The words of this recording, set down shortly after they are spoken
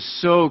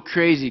so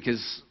crazy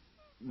because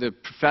the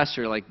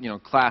professor,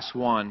 class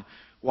 1,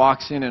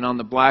 walks in and on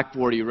the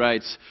blackboard he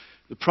writes,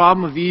 "The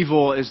problem of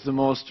evil is the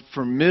most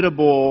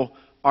formidable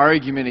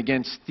argument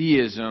against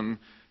theism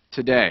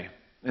today."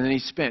 And then he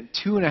spent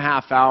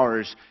 2.5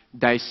 hours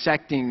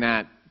dissecting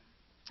that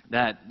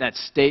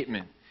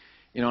statement.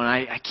 And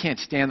I can't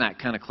stand that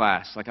kind of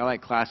class. I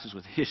like classes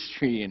with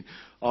history and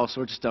all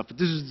sorts of stuff. But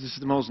this is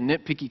the most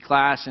nitpicky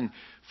class and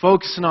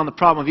focusing on the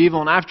problem of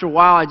evil. And after a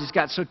while, I just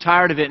got so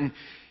tired of it. And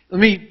let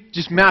me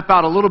just map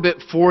out a little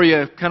bit for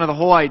you, kind of the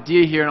whole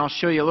idea here, and I'll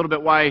show you a little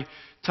bit why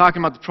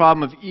talking about the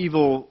problem of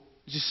evil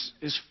just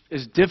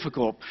is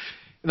difficult.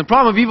 And the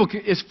problem of evil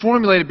is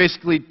formulated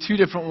basically 2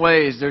 different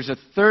ways. There's a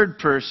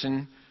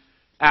third-person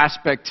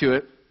aspect to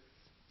it,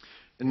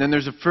 and then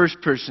there's a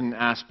first-person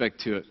aspect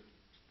to it.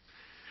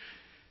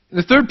 And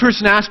the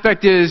third-person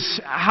aspect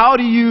is, how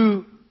do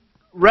you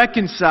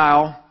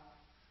reconcile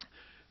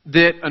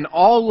that an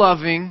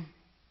all-loving,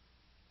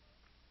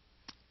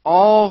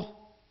 all-capable,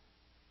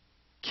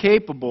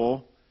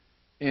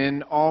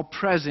 and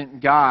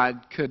all-present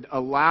God could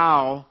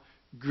allow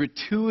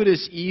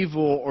gratuitous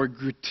evil or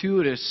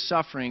gratuitous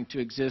suffering to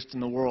exist in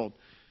the world?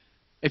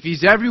 If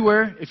He's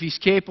everywhere, if He's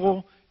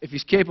capable,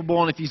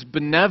 and if He's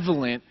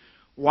benevolent,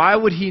 why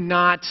would He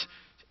not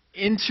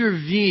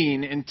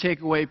intervene and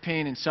take away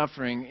pain and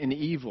suffering and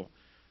evil?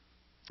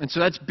 And so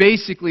that's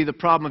basically the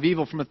problem of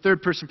evil from a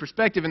third-person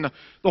perspective. And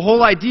the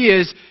whole idea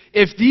is,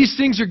 if these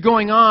things are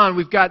going on,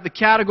 we've got the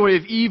category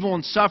of evil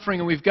and suffering,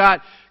 and we've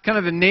got kind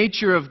of the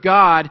nature of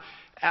God.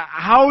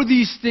 How are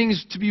these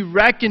things to be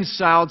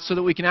reconciled so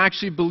that we can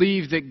actually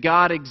believe that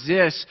God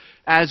exists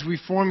as we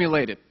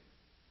formulate it?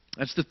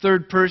 That's the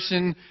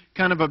third-person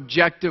kind of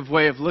objective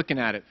way of looking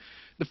at it.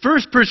 The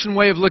first-person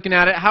way of looking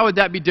at it, how would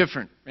that be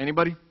different?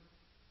 Anybody?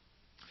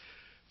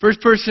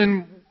 First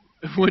person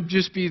would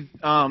just be,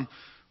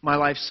 my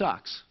life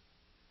sucks.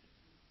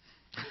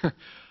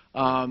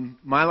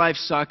 My life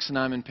sucks and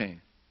I'm in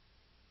pain.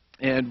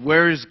 And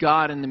where is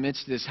God in the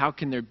midst of this? How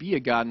can there be a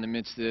God in the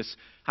midst of this?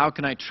 How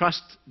can I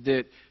trust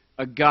that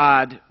a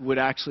God would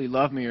actually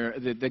love me, or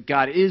that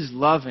God is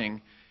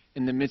loving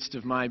in the midst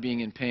of my being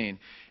in pain?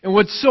 And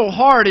what's so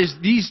hard is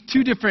these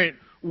 2 different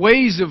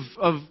ways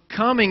of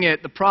coming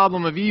at the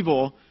problem of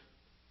evil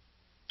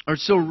are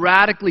so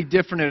radically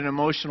different at an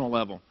emotional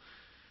level.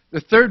 The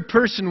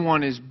third-person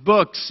one is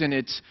books, and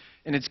it's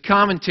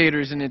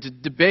commentators, and it's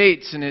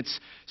debates, and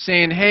it's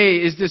saying, hey,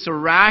 is this a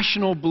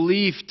rational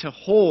belief to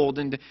hold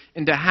and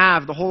to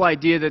have, the whole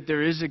idea that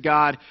there is a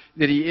God,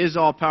 that He is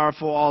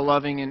all-powerful,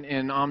 all-loving,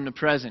 and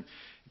omnipresent.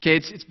 Okay,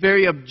 it's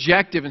very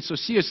objective. And so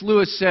C.S.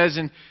 Lewis says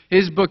in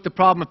his book, The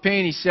Problem of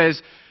Pain, he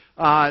says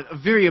a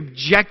very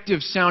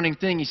objective-sounding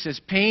thing. He says,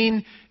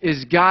 pain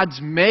is God's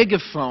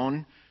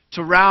megaphone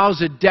to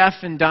rouse a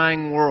deaf and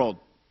dying world.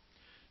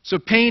 So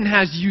pain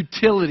has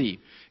utility.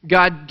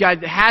 God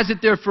has it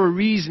there for a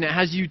reason. It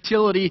has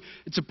utility.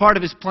 It's a part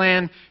of His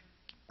plan.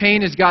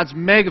 Pain is God's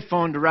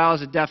megaphone to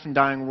rouse a deaf and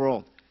dying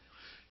world.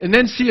 And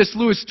then C.S.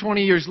 Lewis,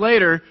 20 years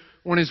later,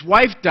 when his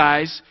wife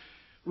dies,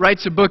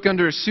 writes a book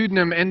under a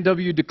pseudonym,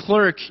 N.W. de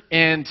Klerk,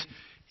 and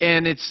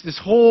it's this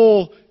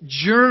whole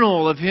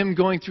journal of him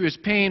going through his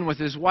pain with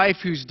his wife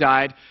who's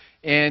died.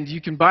 And you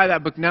can buy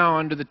that book now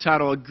under the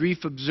title, A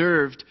Grief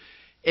Observed.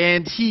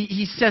 And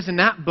he says in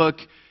that book,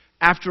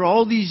 after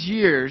all these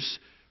years,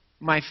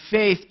 my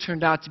faith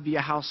turned out to be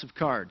a house of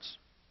cards.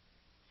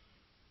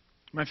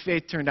 My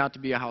faith turned out to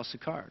be a house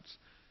of cards.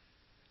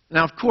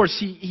 Now, of course,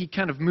 he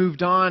kind of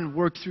moved on,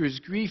 worked through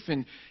his grief,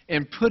 and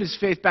put his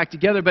faith back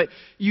together. But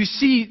you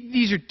see,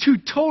 these are 2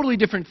 totally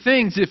different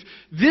things. If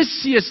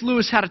this C.S.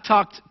 Lewis had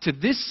talked to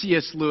this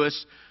C.S.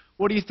 Lewis,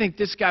 what do you think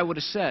this guy would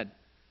have said?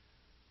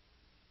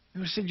 He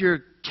would have said, you're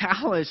a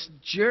callous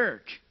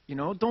jerk.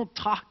 Don't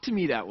talk to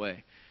me that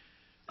way.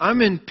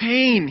 I'm in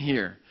pain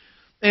here.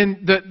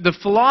 And the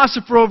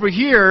philosopher over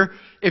here,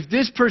 if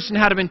this person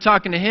had been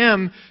talking to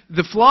him,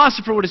 the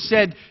philosopher would have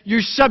said,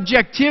 your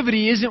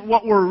subjectivity isn't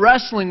what we're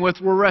wrestling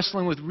with. We're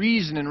wrestling with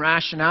reason and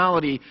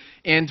rationality,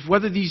 and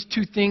whether these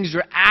 2 things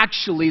are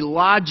actually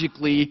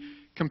logically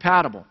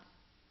compatible.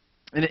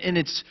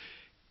 And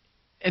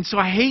so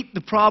I hate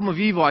the problem of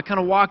evil. I kind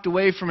of walked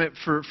away from it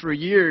for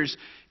years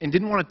and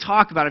didn't want to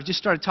talk about it. I've just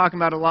started talking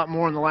about it a lot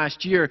more in the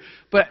last year.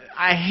 But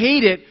I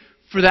hate it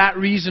for that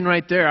reason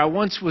right there. I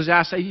once was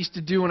asked, I used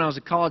to do when I was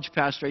a college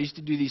pastor, I used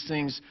to do these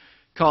things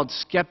called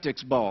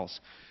skeptics balls.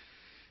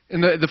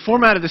 And the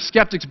format of the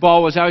skeptics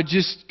ball was I would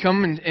just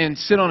come and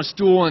sit on a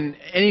stool, and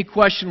any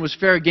question was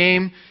fair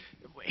game.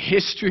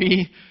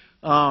 History,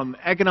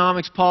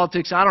 economics,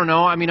 politics, I don't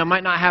know. I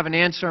might not have an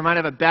answer. I might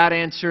have a bad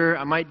answer.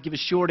 I might give a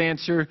short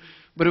answer.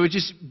 But it would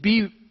just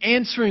be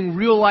answering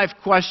real-life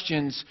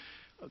questions,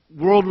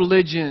 world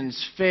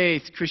religions,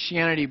 faith,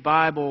 Christianity,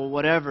 Bible,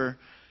 whatever.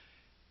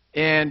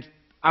 And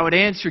I would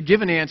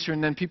give an answer,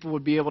 and then people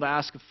would be able to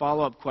ask a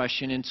follow-up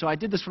question. And so I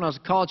did this when I was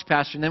a college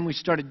pastor, and then we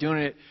started doing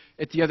it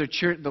at the other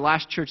church, the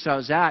last church that I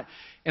was at.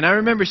 And I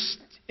remember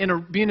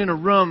being in a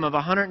room of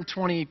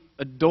 120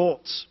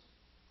 adults,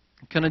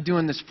 kind of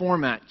doing this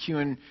format,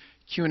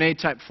 Q&A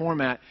type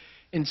format.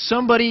 and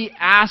somebody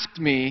asked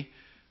me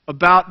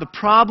about the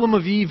problem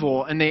of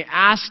evil, and they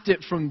asked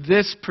it from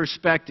this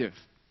perspective.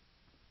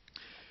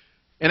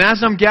 And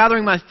as I'm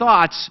gathering my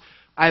thoughts,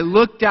 I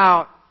looked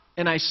out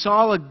and I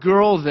saw a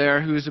girl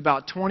there who was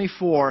about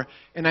 24,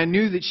 and I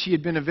knew that she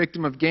had been a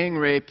victim of gang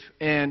rape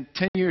and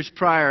 10 years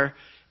prior,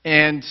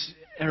 and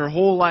her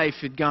whole life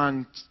had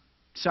gone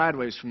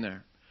sideways from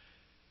there.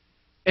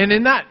 And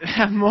in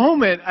that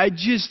moment, there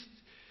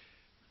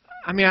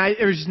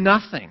was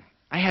nothing.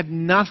 I had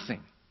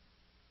nothing.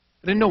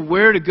 I didn't know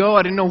where to go.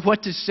 I didn't know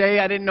what to say.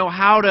 I didn't know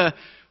how to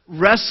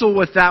wrestle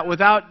with that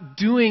without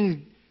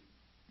doing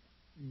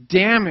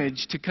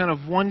damage to kind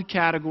of one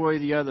category or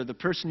the other. The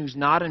person who's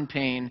not in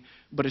pain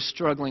but is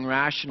struggling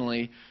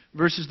rationally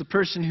versus the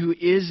person who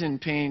is in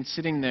pain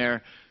sitting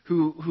there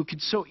who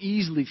could so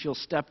easily feel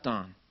stepped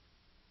on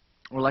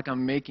or like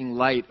I'm making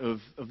light of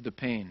the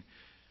pain.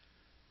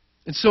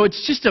 And so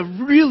it's just a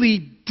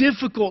really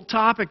difficult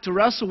topic to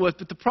wrestle with,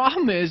 but the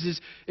problem is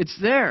it's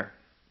there.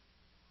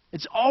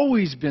 It's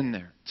always been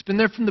there. It's been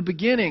there from the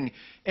beginning,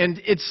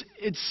 and it's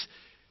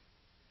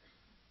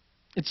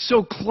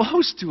so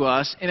close to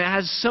us, and it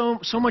has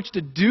so much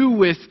to do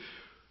with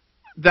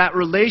that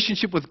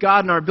relationship with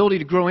God and our ability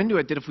to grow into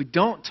it that if we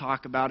don't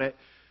talk about it,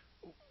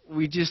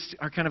 we just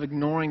are kind of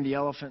ignoring the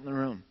elephant in the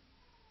room.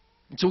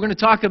 And so we're going to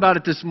talk about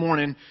it this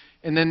morning,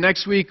 and then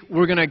next week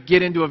we're going to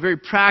get into a very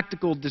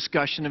practical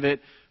discussion of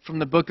it from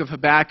the book of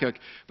Habakkuk.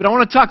 But I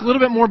want to talk a little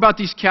bit more about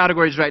these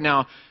categories right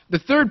now. The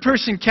third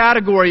person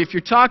category, if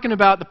you're talking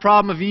about the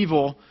problem of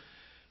evil,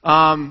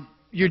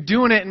 you're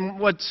doing it in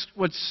what's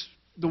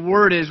the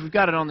word is, we've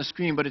got it on the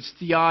screen, but it's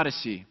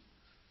theodicy.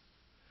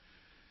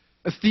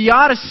 A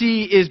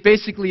theodicy is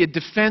basically a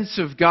defense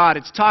of God.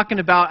 It's talking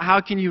about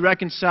how can you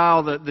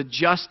reconcile the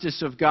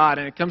justice of God.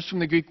 And it comes from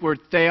the Greek word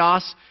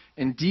theos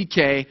and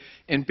dike,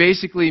 and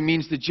basically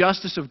means the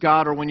justice of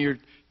God, or when you're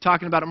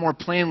talking about it more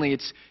plainly,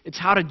 it's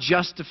how to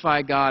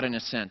justify God in a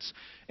sense.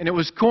 And it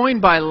was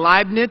coined by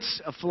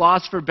Leibniz, a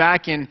philosopher,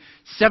 back in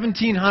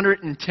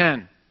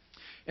 1710.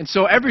 And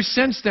so ever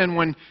since then,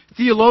 when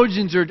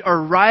theologians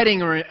are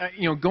writing or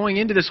going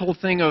into this whole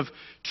thing of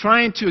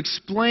trying to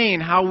explain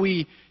how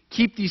we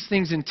keep these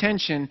things in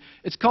tension,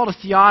 it's called a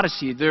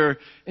theodicy. They're,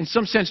 in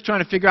some sense,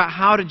 trying to figure out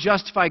how to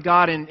justify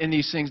God in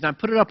these things. And I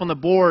put it up on the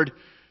board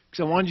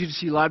because I wanted you to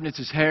see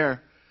Leibniz's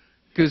hair,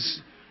 because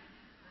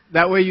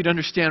that way you'd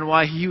understand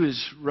why he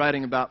was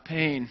writing about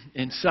pain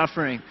and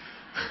suffering.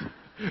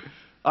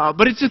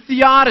 But it's a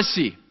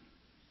theodicy.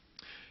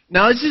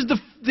 Now,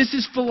 this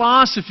is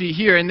philosophy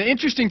here, and the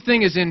interesting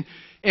thing is in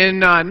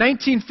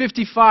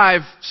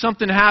 1955,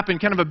 something happened,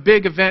 kind of a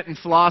big event in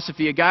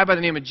philosophy. A guy by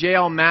the name of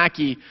J.L.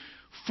 Mackie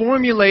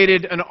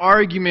formulated an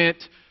argument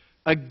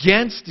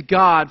against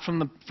God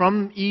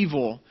from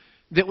evil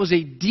that was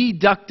a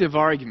deductive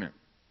argument.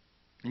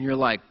 And you're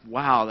like,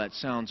 wow, that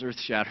sounds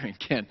earth-shattering,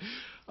 Ken.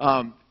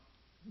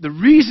 The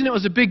reason it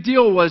was a big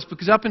deal was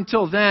because up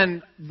until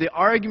then, the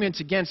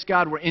arguments against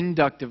God were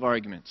inductive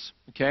arguments.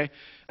 Okay?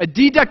 A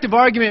deductive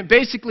argument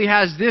basically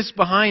has this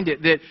behind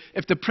it, that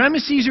if the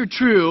premises are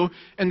true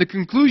and the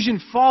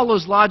conclusion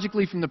follows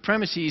logically from the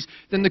premises,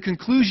 then the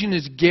conclusion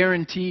is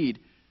guaranteed.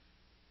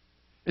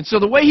 And so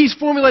the way he's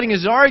formulating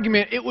his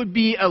argument, it would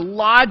be a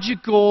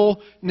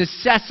logical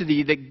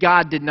necessity that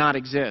God did not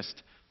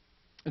exist.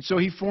 And so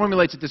he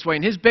formulates it this way.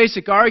 And his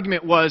basic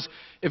argument was,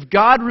 if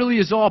God really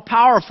is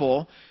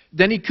all-powerful,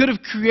 then he could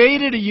have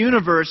created a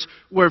universe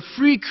where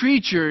free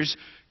creatures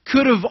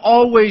could have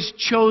always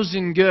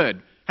chosen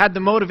good, had the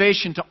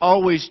motivation to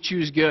always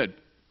choose good.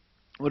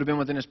 It would have been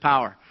within his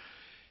power.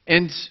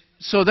 And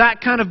so that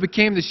kind of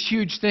became this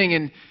huge thing.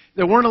 And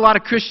there weren't a lot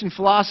of Christian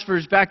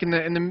philosophers back in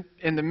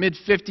the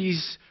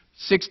mid-50s,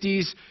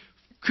 60s.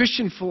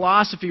 Christian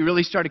philosophy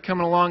really started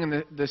coming along in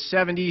the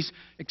 70s,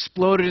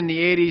 exploded in the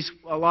 80s,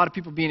 a lot of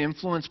people being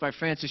influenced by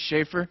Francis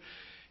Schaeffer.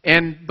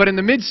 But in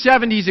the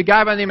mid-70s, a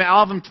guy by the name of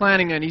Alvin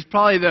Plantinga, he's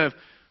probably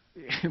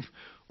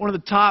one of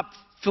the top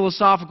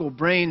philosophical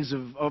brains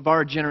of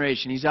our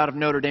generation. He's out of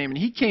Notre Dame, and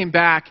he came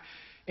back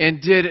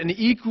and did an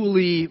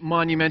equally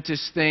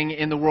monumentous thing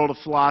in the world of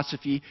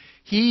philosophy.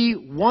 He,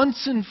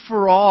 once and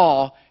for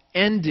all,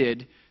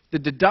 ended the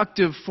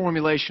deductive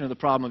formulation of the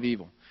problem of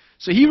evil.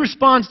 So he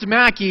responds to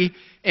Mackie,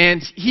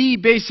 and he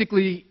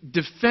basically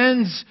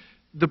defends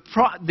that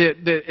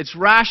it's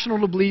rational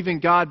to believe in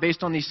God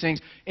based on these things.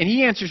 And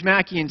he answers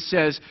Mackie and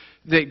says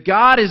that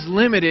God is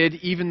limited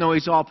even though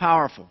he's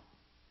all-powerful.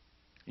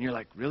 And you're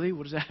like, really?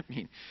 What does that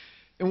mean?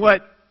 And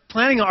what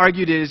Plantinga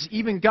argued is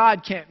even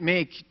God can't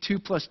make 2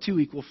 +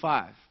 2 =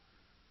 5.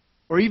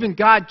 Or even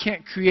God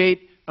can't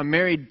create a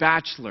married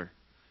bachelor.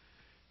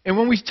 And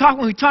when we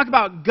talk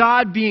about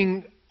God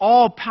being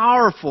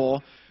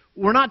all-powerful,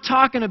 we're not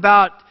talking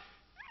about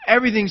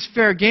everything's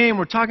fair game.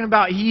 We're talking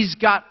about he's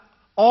got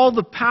all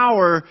the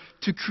power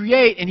to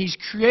create, and he's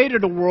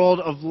created a world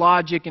of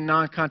logic and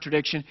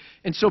non-contradiction.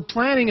 And so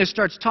Plantinga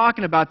starts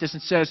talking about this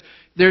and says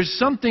there's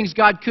some things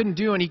God couldn't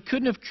do, and he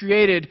couldn't have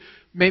created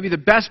maybe the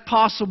best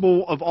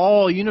possible of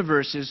all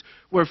universes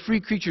where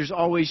free creatures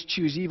always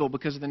choose evil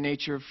because of the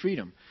nature of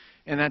freedom.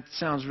 And that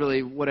sounds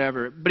really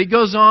whatever. But he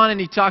goes on and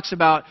he talks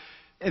about,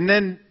 and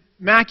then,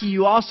 Mackie,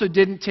 you also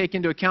didn't take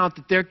into account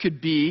that there could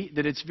be,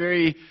 that it's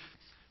very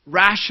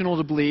rational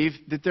to believe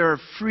that there are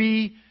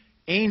free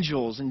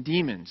angels and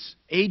demons,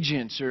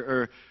 agents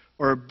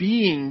or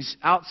beings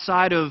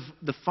outside of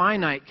the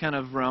finite kind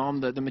of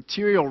realm, the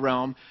material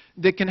realm,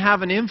 that can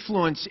have an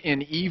influence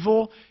in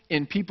evil,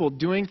 in people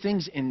doing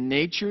things, in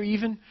nature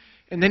even.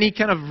 And then he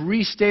kind of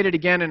restated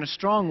again in a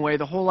strong way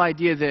the whole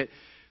idea that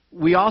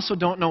we also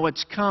don't know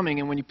what's coming,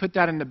 and when you put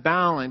that into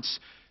balance,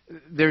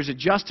 there's a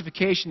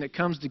justification that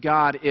comes to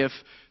God if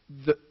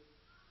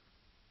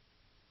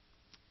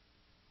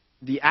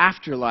the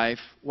afterlife,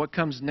 what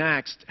comes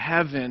next,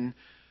 heaven,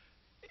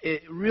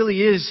 it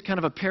really is kind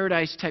of a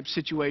paradise-type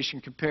situation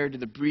compared to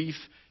the brief,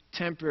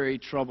 temporary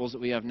troubles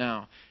that we have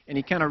now. And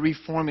he kind of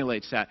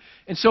reformulates that.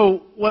 And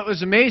so what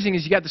was amazing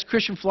is you got this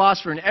Christian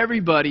philosopher, and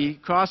everybody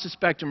across the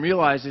spectrum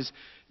realizes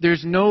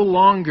there's no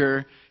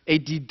longer a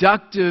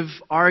deductive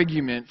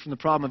argument from the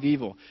problem of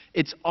evil.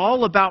 It's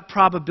all about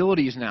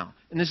probabilities now.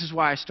 And this is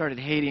why I started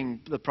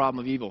hating the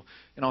problem of evil.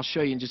 And I'll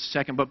show you in just a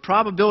second. But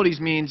probabilities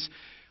means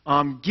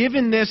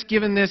given this,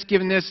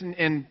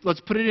 and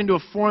let's put it into a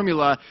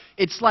formula,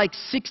 it's like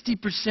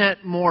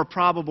 60% more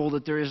probable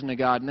that there isn't a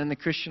God. And then the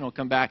Christian will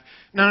come back,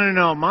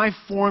 no, my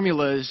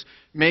formulas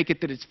make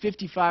it that it's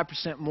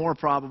 55% more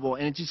probable,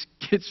 and it just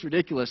gets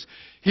ridiculous.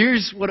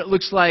 Here's what it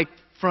looks like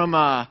from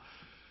an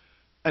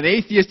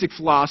atheistic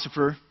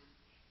philosopher,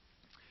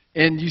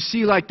 and you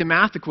see like the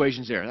math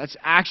equations there. That's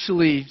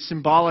actually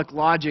symbolic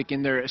logic,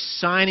 and they're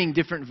assigning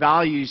different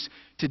values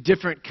to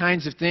different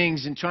kinds of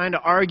things and trying to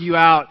argue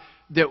out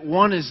that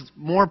one is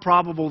more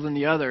probable than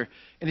the other.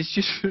 And it's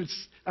just,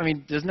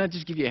 doesn't that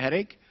just give you a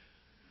headache?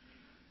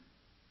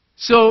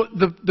 So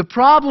the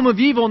problem of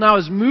evil now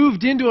has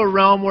moved into a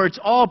realm where it's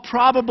all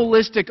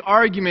probabilistic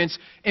arguments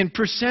and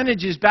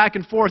percentages back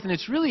and forth. And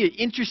it's really an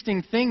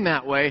interesting thing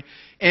that way.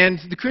 And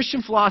the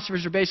Christian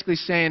philosophers are basically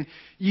saying,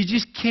 you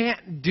just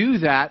can't do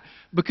that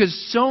because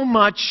so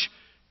much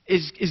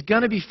is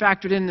going to be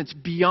factored in that's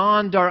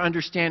beyond our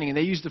understanding. And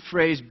they use the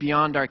phrase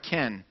beyond our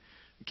ken.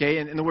 Okay,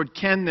 and the word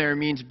ken there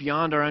means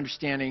beyond our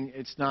understanding.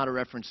 It's not a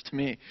reference to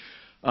me.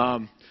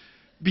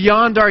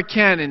 Beyond our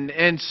ken.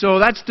 And so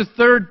that's the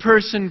third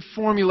person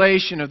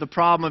formulation of the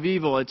problem of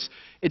evil.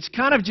 It's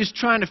kind of just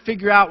trying to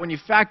figure out, when you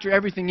factor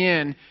everything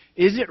in,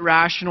 is it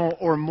rational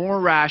or more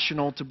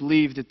rational to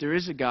believe that there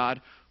is a God,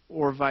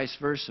 or vice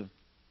versa?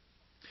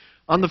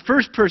 On the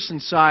first person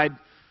side,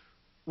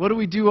 what do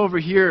we do over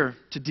here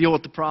to deal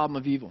with the problem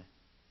of evil?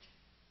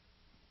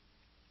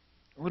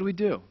 What do we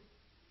do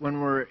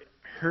when we're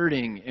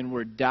hurting and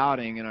we're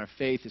doubting and our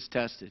faith is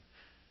tested?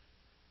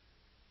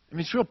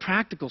 It's real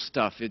practical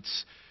stuff.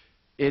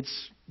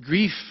 It's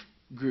grief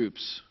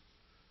groups.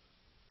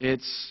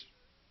 It's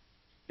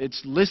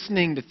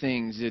listening to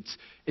things.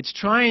 It's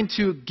trying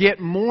to get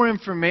more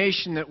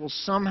information that will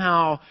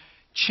somehow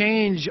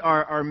change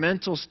our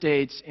mental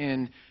states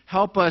and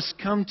help us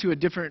come to a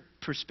different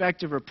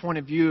perspective or point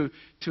of view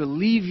to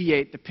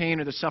alleviate the pain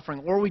or the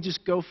suffering. Or we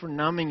just go for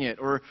numbing it,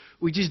 or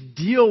we just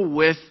deal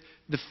with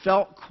the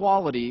felt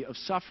quality of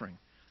suffering.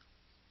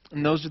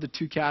 And those are the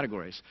two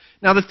categories.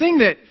 Now, the thing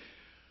that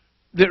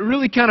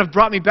really kind of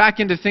brought me back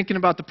into thinking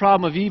about the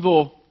problem of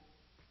evil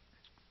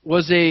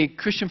was a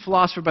Christian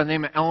philosopher by the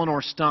name of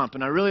Eleanor Stump.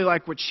 And I really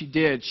like what she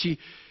did.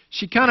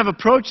 She kind of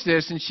approached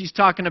this, and she's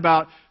talking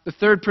about the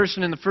third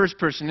person and the first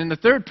person. In the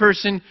third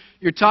person,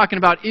 you're talking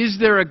about, is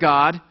there a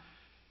God?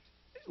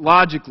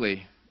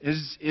 Logically,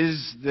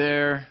 is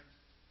there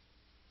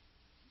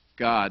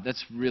God?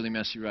 That's really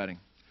messy writing.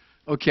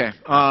 Okay.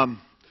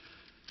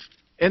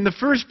 In the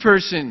first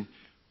person,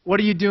 what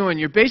are you doing?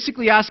 You're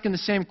basically asking the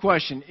same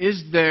question.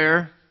 Is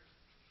there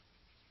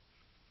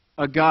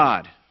a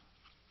God?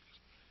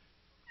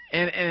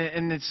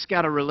 And it's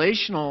got a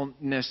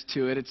relationalness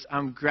to it.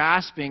 I'm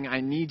grasping. I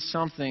need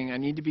something. I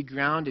need to be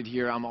grounded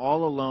here. I'm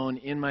all alone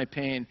in my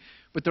pain.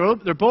 But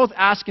they're both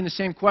asking the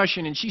same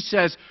question. And she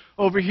says,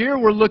 over here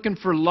we're looking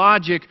for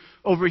logic.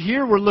 Over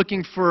here we're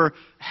looking for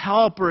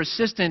help or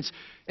assistance.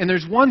 And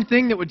there's one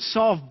thing that would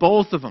solve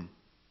both of them.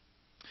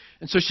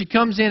 And so she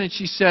comes in and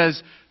she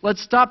says,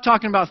 let's stop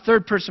talking about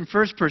third person,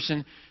 first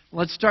person.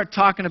 Let's start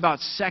talking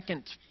about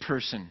second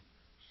person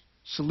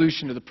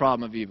solution to the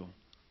problem of evil.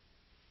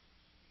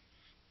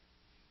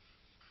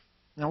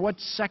 Now,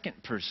 what's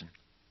second person?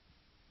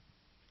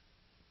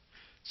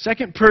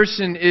 Second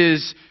person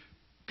is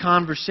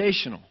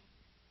conversational.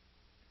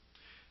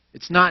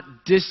 It's not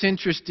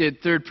disinterested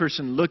third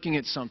person looking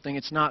at something.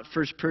 It's not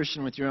first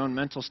person with your own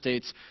mental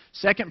states.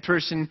 Second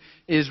person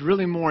is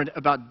really more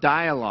about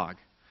dialogue.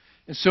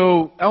 And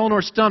so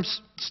Eleanor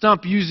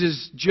Stump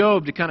uses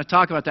Job to kind of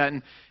talk about that.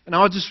 And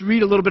I'll just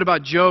read a little bit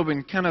about Job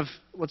and kind of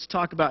let's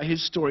talk about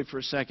his story for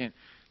a second.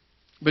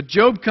 But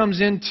Job comes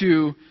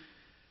into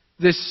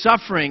this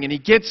suffering, and he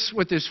gets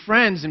with his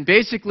friends, and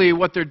basically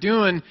what they're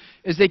doing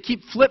is they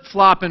keep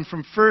flip-flopping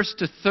from first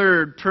to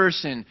third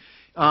person.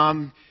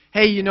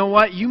 Hey, you know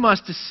what? You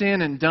must have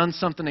sinned and done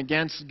something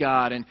against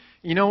God. And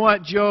you know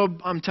what, Job?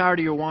 I'm tired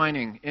of your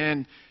whining.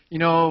 And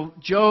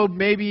Job,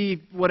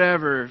 maybe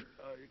whatever,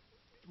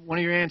 one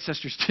of your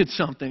ancestors did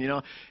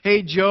something,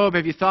 Hey, Job,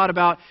 have you thought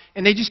about...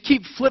 And they just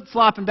keep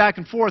flip-flopping back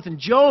and forth. And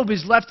Job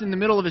is left in the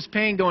middle of his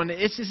pain going,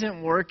 this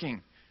isn't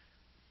working.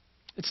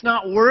 It's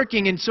not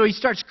working. And so he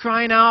starts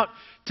crying out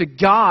to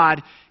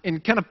God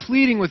and kind of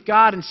pleading with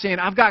God and saying,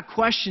 I've got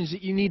questions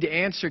that you need to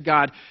answer,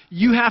 God.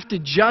 You have to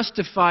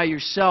justify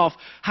yourself.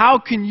 How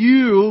can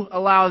you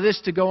allow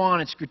this to go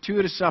on? It's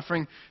gratuitous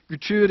suffering,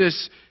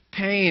 gratuitous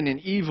pain and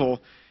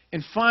evil.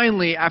 And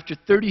finally, after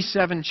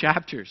 37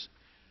 chapters,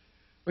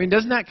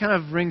 doesn't that kind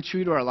of ring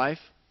true to our life?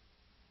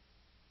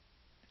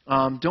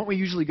 Don't we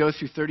usually go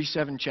through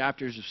 37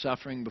 chapters of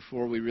suffering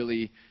before we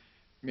really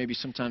maybe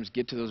sometimes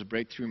get to those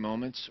breakthrough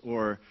moments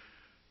or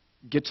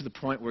get to the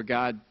point where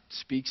God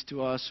speaks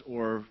to us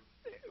or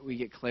we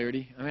get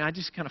clarity? I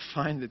just kind of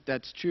find that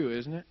that's true,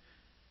 isn't it?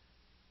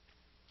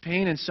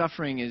 Pain and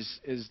suffering is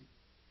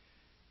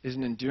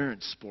an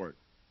endurance sport.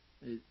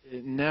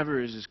 It never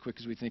is as quick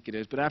as we think it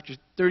is. But after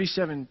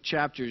 37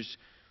 chapters,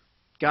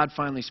 God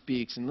finally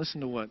speaks. And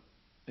listen to what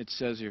it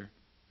says here.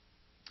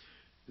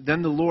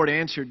 Then the Lord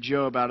answered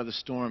Job out of the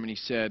storm, and he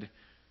said,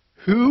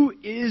 who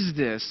is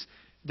this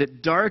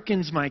that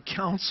darkens my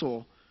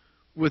counsel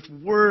with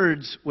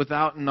words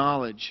without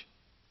knowledge?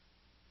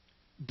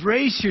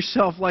 Brace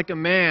yourself like a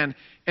man,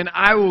 and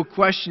I will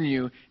question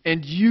you,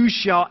 and you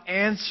shall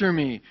answer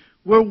me.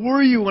 Where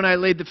were you when I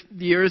laid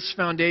the earth's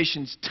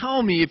foundations?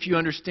 Tell me if you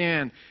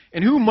understand.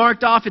 And who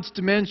marked off its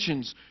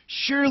dimensions?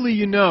 Surely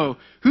you know.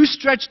 Who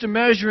stretched a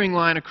measuring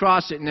line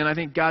across it? And then I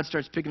think God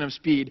starts picking up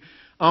speed.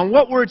 On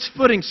what were its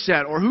footing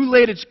set? Or who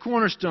laid its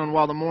cornerstone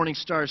while the morning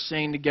stars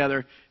sang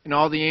together and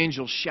all the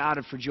angels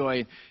shouted for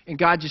joy? And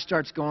God just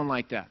starts going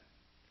like that.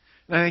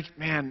 And I think,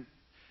 man,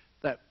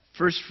 that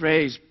first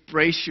phrase,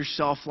 brace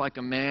yourself like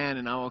a man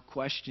and I will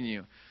question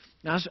you.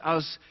 Now, as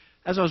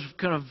I was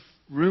kind of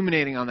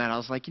ruminating on that, I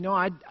was like,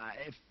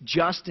 if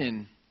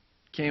Justin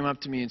came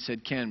up to me and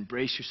said, Ken,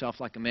 brace yourself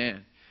like a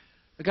man,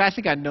 I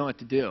think I'd know what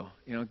to do.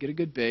 Get a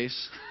good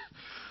base,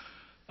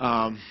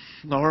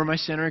 lower my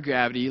center of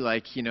gravity,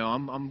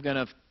 I'm going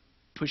to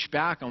push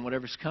back on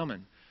whatever's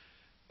coming.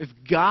 If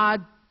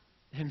God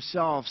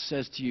himself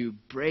says to you,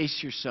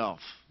 brace yourself,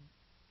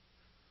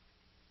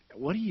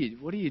 what do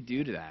you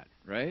do to that,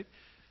 right?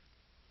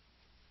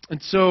 And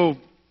so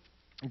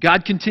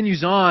God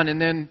continues on,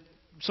 and then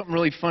something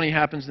really funny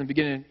happens in the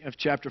beginning of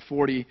chapter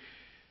 40.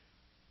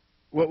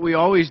 What we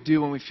always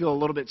do when we feel a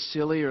little bit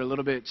silly or a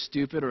little bit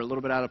stupid or a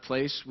little bit out of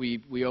place,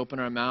 we open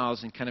our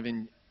mouths and kind of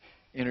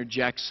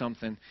interject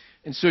something.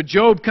 And so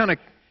Job kind of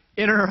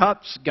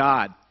interrupts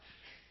God.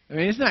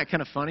 Isn't that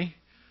kind of funny?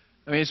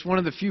 It's one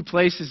of the few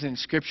places in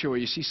Scripture where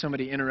you see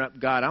somebody interrupt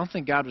God. I don't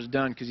think God was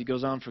done because he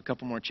goes on for a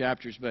couple more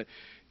chapters. But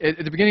at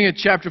the beginning of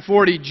chapter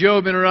 40,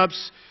 Job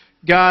interrupts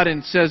God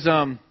and says,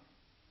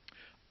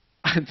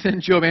 then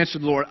Job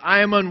answered the Lord,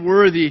 I am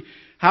unworthy.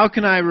 How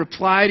can I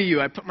reply to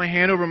you? I put my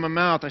hand over my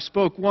mouth. I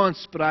spoke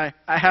once, but I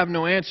have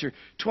no answer.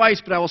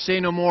 Twice, but I will say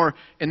no more.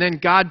 And then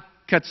God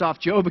cuts off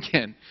Job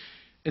again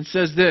and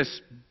says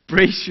this,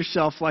 brace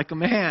yourself like a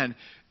man,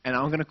 and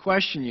I'm going to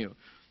question you.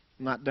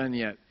 I'm not done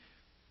yet.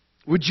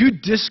 Would you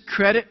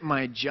discredit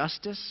my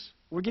justice?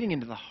 We're getting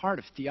into the heart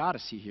of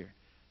theodicy here.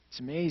 It's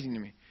amazing to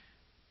me.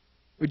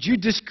 Would you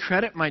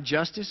discredit my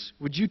justice?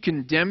 Would you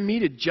condemn me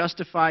to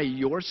justify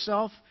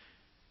yourself?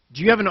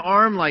 Do you have an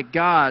arm like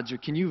God's, or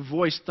can you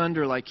voice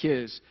thunder like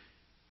His?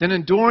 Then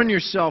adorn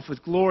yourself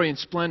with glory and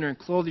splendor, and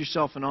clothe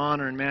yourself in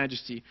honor and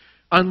majesty.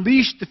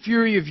 Unleash the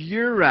fury of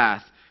your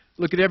wrath.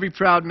 Look at every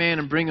proud man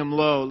and bring him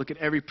low. Look at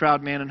every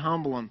proud man and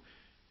humble him.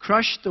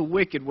 Crush the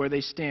wicked where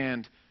they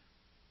stand.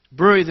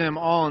 Bury them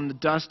all in the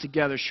dust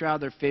together.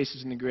 Shroud their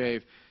faces in the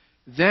grave.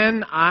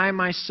 Then I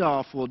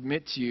myself will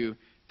admit to you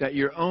that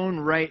your own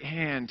right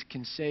hand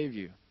can save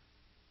you.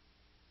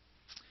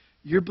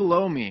 You're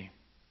below me.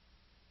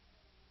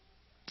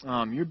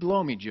 You're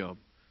below me, Job.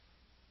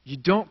 You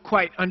don't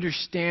quite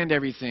understand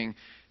everything.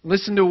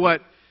 Listen to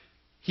what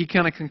he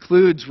kind of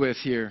concludes with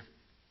here.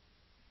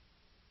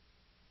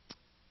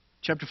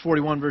 Chapter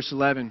 41, verse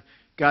 11,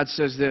 God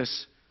says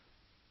this,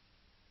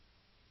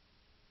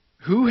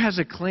 who has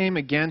a claim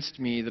against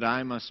me that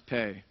I must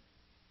pay?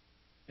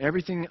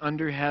 Everything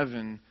under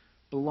heaven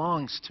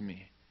belongs to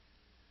me.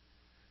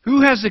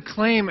 Who has a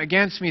claim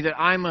against me that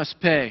I must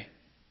pay?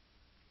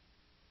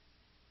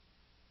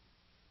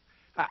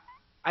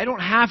 I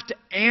don't have to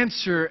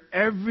answer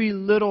every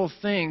little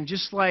thing,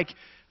 just like,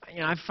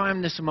 I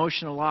find this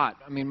emotion a lot.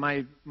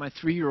 My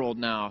 3-year-old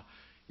now,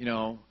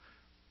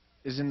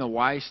 is in the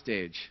why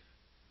stage.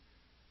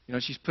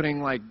 She's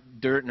putting like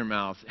dirt in her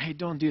mouth. Hey,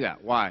 don't do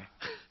that. Why?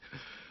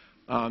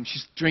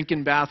 She's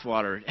drinking bath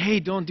water. Hey,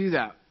 don't do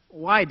that.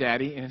 Why,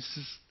 Daddy? And it's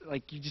just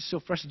like, you're just so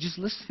frustrated. Just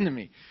listen to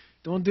me.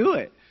 Don't do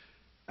it.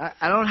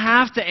 I don't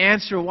have to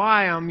answer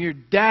why. I'm your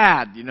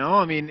dad,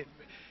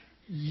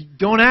 You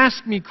don't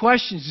ask me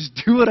questions.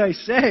 Just do what I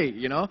say,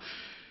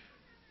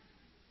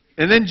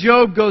 And then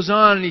Job goes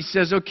on and he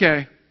says,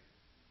 okay,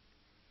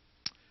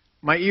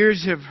 my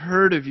ears have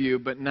heard of you,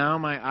 but now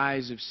my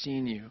eyes have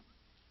seen you.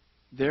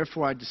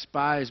 Therefore I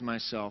despise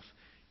myself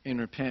and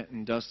repent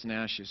in dust and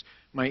ashes.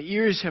 My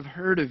ears have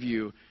heard of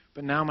you,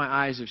 but now my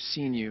eyes have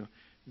seen you.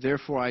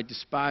 Therefore I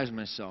despise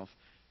myself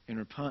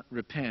and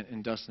repent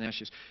in dust and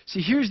ashes.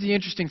 See, here's the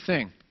interesting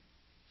thing.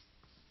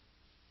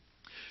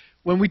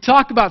 When we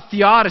talk about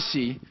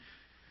theodicy,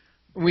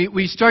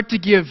 we start to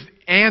give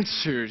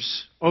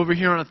answers over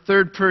here on a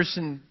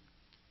third-person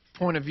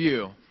point of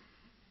view.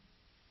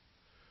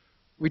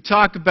 We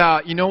talk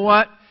about, you know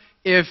what,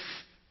 if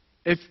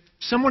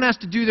someone has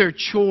to do their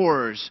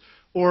chores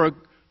or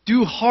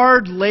do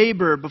hard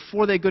labor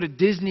before they go to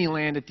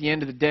Disneyland at the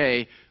end of the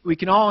day, we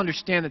can all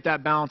understand that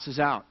that balances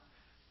out.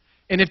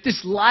 And if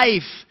this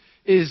life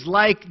is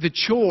like the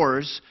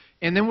chores,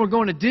 and then we're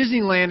going to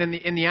Disneyland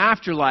in the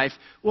afterlife,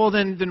 well,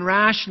 then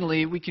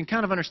rationally, we can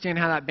kind of understand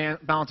how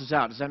that balances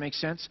out. Does that make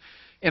sense?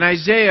 In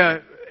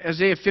Isaiah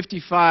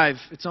 55,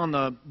 it's on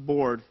the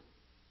board.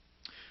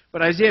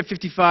 But Isaiah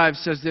 55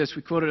 says this.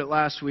 We quoted it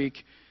last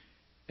week,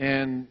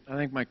 and I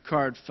think my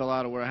card fell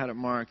out of where I had it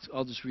marked.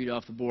 I'll just read it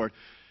off the board.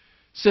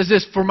 It says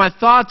this, "For my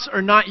thoughts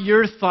are not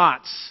your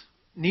thoughts,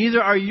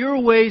 neither are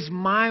your ways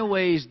my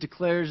ways,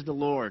 declares the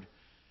Lord.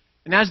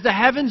 And as the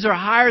heavens are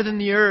higher than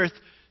the earth,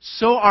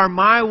 so are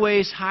my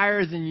ways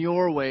higher than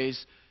your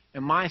ways,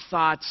 and my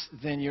thoughts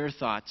than your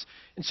thoughts."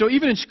 And so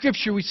even in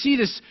Scripture, we see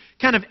this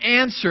kind of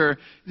answer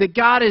that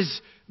God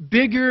is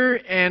bigger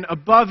and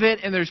above it,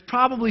 and there's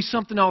probably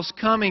something else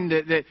coming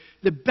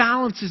that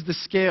balances the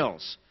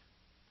scales.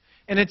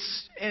 And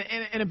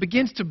it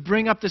begins to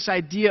bring up this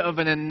idea of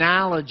an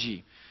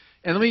analogy.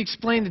 And let me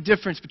explain the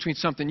difference between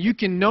something. You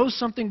can know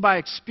something by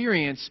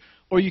experience,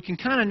 or you can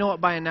kind of know it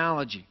by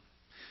analogy.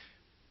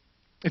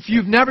 If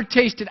you've never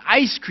tasted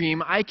ice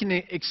cream, I can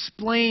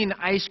explain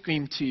ice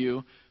cream to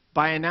you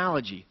by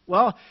analogy.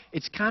 Well,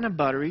 it's kind of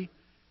buttery,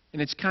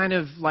 and it's kind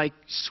of like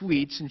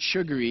sweets and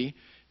sugary,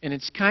 and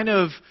it's kind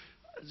of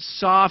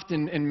soft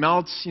and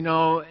melts,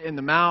 in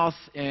the mouth,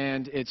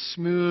 and it's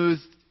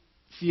smooth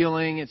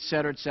feeling,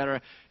 etc.,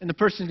 etc. And the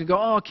person can go,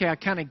 "Oh, okay, I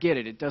kind of get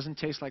it. It doesn't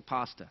taste like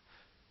pasta."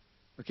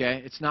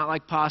 Okay, it's not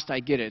like pasta, I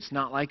get it. It's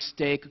not like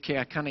steak, okay,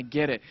 I kind of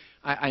get it.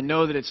 I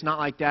know that it's not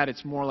like that,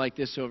 it's more like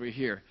this over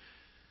here.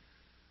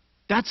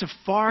 That's a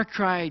far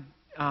cry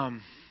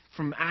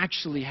from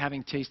actually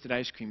having tasted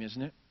ice cream,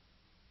 isn't it?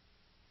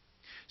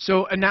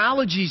 So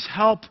analogies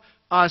help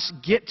us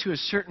get to a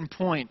certain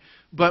point,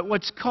 but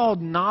what's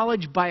called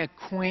knowledge by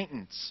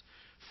acquaintance,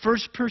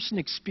 first-person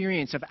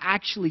experience of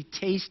actually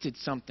tasted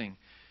something,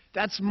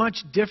 that's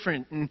much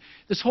different. And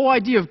this whole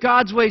idea of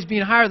God's ways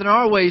being higher than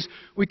our ways,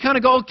 we kind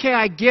of go, okay,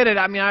 I get it.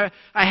 I mean, I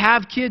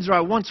have kids, or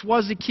I once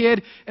was a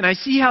kid, and I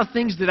see how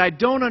things that I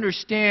don't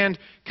understand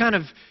kind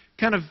of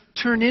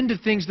turn into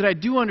things that I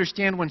do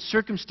understand when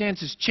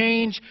circumstances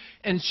change.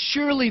 And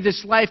surely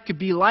this life could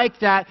be like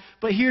that,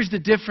 but here's the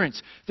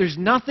difference. There's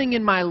nothing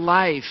in my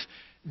life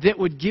that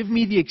would give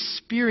me the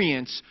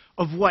experience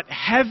of what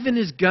heaven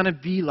is going to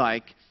be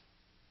like,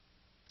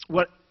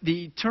 what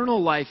the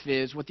eternal life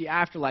is, what the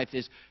afterlife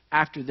is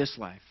after this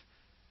life.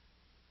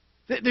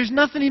 There's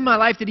nothing in my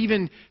life that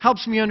even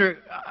helps me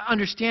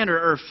understand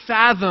or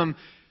fathom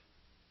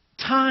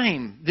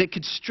time that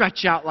could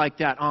stretch out like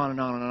that on and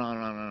on and on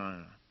and on and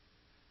on.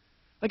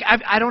 Like,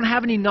 I don't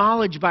have any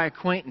knowledge by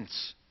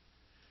acquaintance.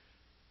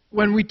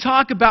 When we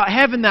talk about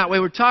heaven that way,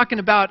 we're talking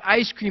about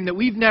ice cream that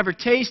we've never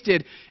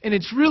tasted, and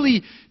it's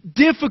really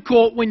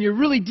difficult when you're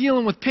really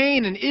dealing with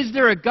pain, and is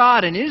there a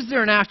God, and is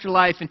there an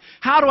afterlife, and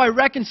how do I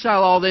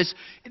reconcile all this?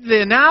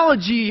 The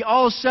analogy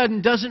all of a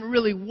sudden doesn't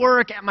really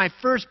work at my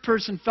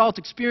first-person felt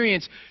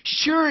experience.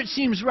 Sure, it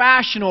seems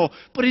rational,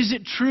 but is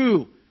it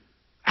true?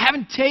 I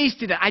haven't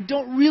tasted it. I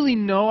don't really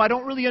know. I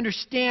don't really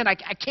understand. I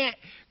can't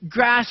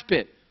grasp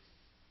it.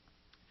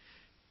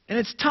 And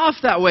it's tough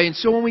that way. And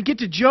so when we get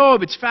to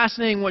Job, it's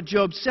fascinating what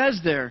Job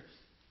says there.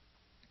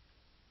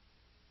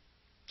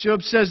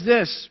 Job says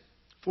this,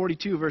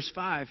 42 verse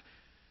 5.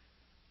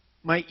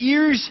 My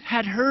ears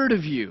had heard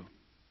of you.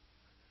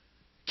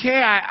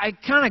 Okay, I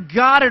kind of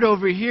got it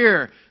over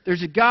here.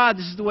 There's a God.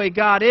 This is the way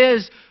God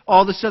is.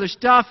 All this other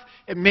stuff.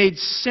 It made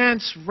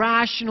sense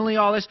rationally,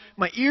 all this.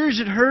 My ears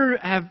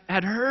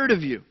had heard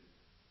of you.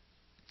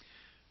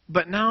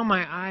 But now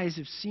my eyes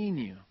have seen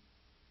you.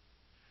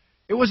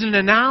 It was an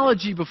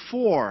analogy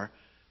before.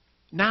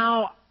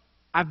 Now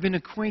I've been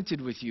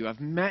acquainted with you. I've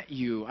met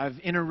you. I've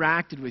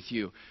interacted with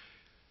you.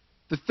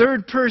 The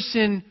third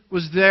person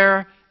was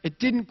there. It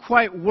didn't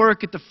quite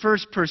work at the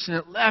first person.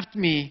 It left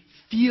me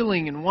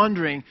feeling and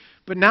wondering.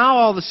 But now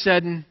all of a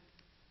sudden,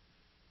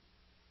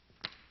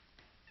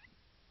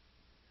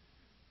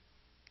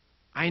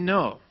 I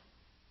know.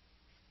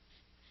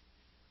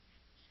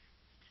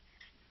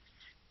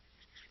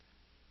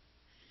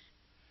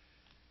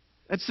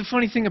 That's the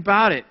funny thing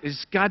about it,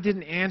 is God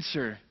didn't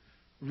answer,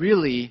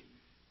 really,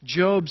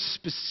 Job's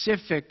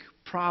specific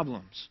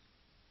problems.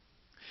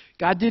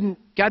 God didn't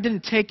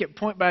take it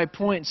point by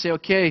point and say,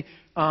 okay,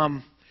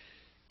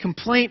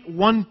 complaint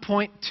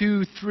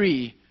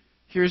 1.23,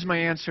 here's my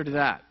answer to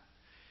that.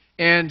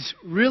 And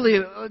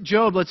really,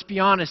 Job, let's be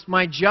honest,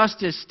 my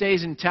justice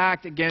stays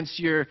intact against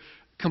your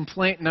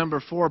complaint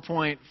number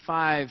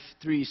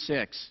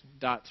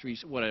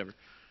 4.536.3, whatever.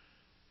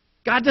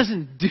 God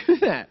doesn't do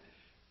that.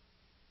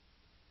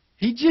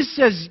 He just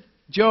says,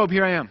 Job,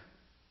 here I am.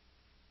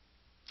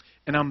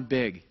 And I'm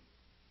big.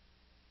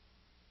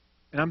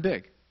 And I'm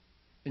big.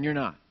 And you're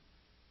not.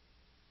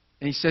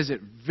 And he says it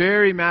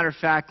very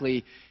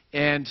matter-of-factly.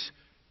 And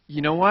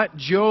you know what?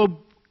 Job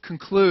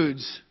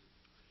concludes,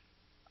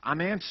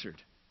 I'm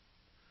answered.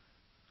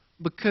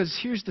 Because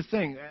here's the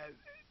thing.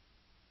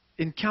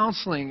 In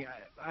counseling,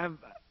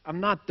 I'm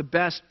not the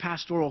best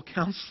pastoral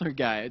counselor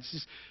guy. It's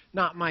just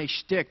not my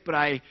shtick. But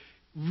I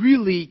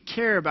really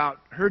care about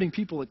hurting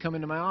people that come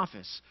into my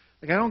office.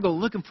 Like, I don't go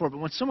looking for it. But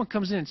when someone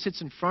comes in and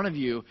sits in front of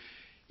you,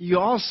 you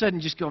all of a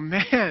sudden just go,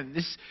 man,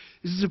 this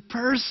is a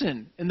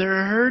person. And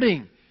they're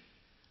hurting.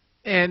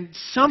 And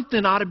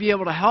something ought to be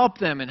able to help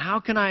them. And how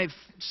can I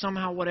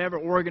somehow, whatever,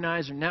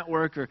 organize or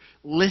network or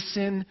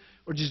listen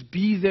or just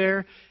be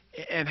there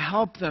and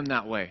help them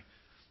that way?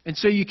 And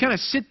so you kind of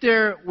sit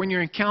there when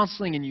you're in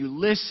counseling and you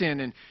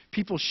listen and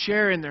people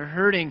share and they're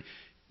hurting.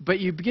 But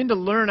you begin to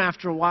learn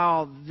after a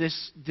while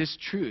this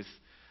truth.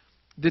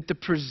 That the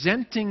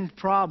presenting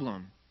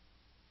problem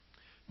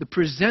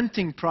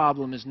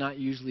is not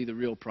usually the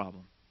real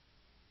problem.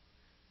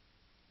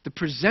 The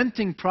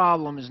presenting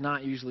problem is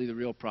not usually the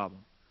real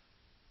problem.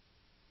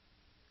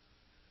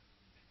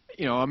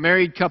 You know, a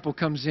married couple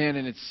comes in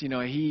and it's, you know,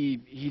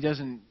 he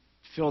doesn't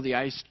fill the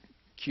ice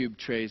cube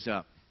trays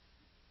up.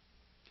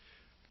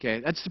 Okay,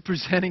 that's the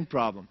presenting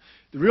problem.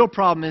 The real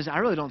problem is I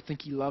really don't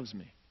think he loves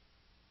me.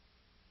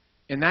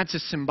 And that's a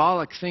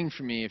symbolic thing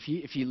for me. If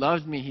he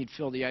loved me, he'd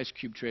fill the ice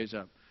cube trays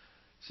up.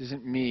 This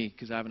isn't me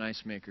because I have an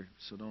ice maker,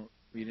 so don't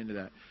read into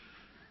that.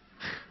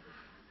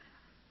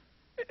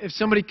 If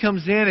somebody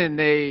comes in and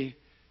they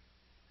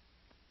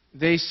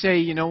say,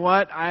 you know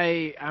what,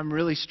 I'm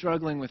really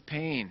struggling with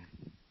pain.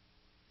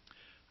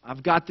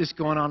 I've got this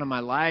going on in my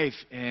life,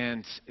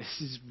 and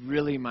this is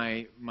really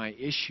my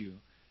issue,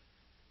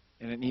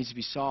 and it needs to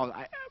be solved.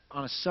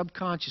 On a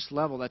subconscious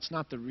level, that's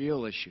not the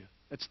real issue.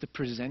 That's the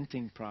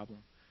presenting problem.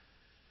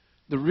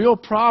 The real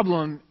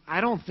problem, I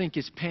don't think,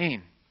 is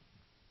pain.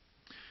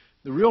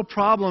 The real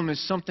problem is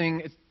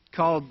something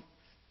called,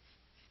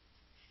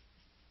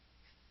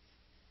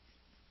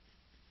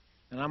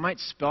 and I might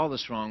spell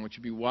this wrong, which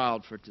would be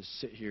wild for it to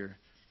sit here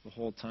the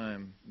whole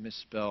time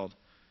misspelled.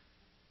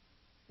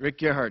 Rick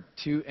Gerhardt,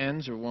 2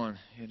 N's or 1?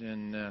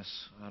 Hidden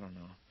S, I don't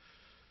know.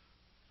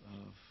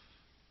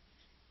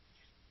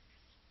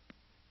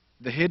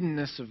 The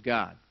hiddenness of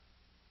God.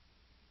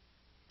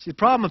 See, the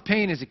problem of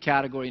pain is a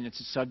category and it's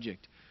a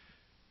subject.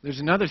 There's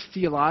another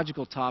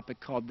theological topic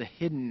called the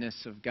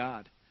hiddenness of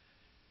God.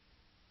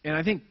 And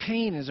I think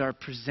pain is our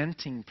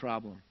presenting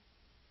problem.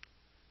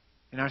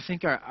 And I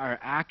think our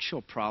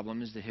actual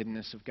problem is the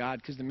hiddenness of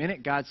God. Because the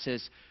minute God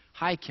says,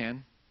 hi,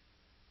 Ken,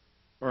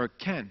 or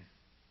Ken,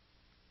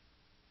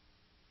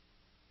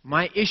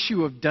 my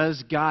issue of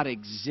does God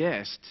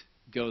exist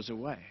goes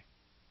away.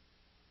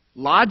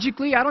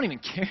 Logically, I don't even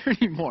care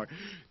anymore.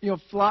 You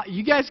know,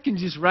 you guys can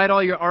just write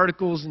all your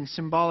articles in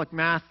symbolic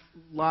math,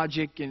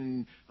 logic,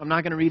 and I'm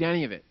not going to read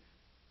any of it.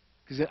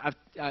 Because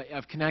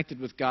I've connected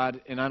with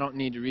God, and I don't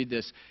need to read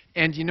this.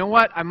 And you know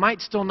what? I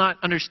might still not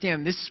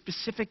understand this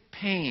specific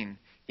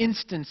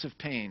instance of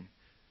pain,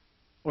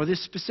 or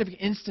this specific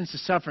instance of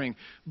suffering,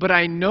 but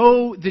I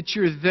know that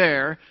you're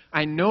there.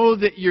 I know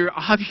that you're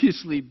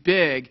obviously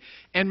big,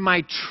 and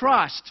my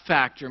trust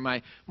factor,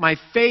 my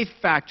faith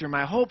factor,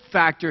 my hope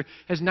factor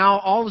has now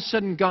all of a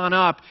sudden gone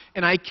up,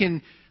 and I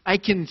can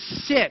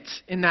sit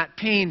in that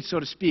pain,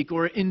 so to speak,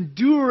 or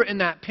endure in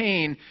that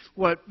pain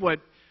what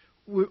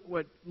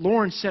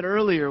Lauren said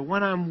earlier,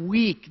 when I'm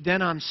weak,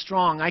 then I'm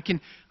strong. I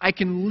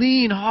can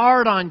lean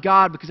hard on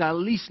God because I at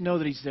least know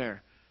that He's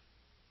there.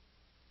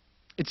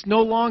 It's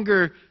no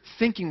longer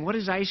thinking, what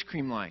is ice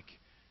cream like?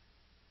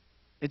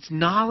 It's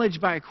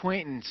knowledge by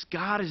acquaintance.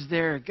 God is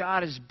there.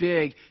 God is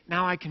big.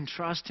 Now I can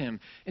trust Him.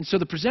 And so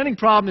the presenting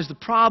problem is the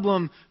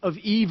problem of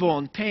evil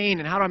and pain,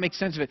 and how do I make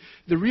sense of it?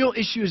 The real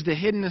issue is the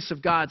hiddenness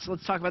of God. So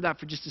let's talk about that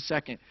for just a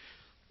second.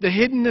 The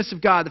hiddenness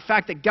of God, the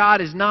fact that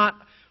God is not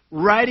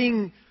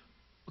writing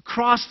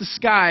across the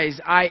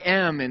skies, I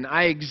am and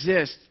I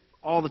exist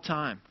all the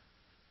time.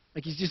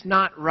 Like He's just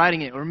not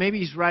writing it. Or maybe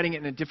He's writing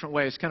it in a different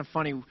way. It's kind of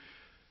funny.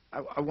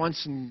 I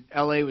once in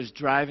L.A. was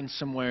driving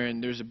somewhere,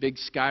 and there's a big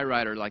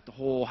skywriter, like the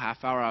whole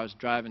half hour I was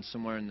driving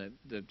somewhere in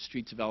the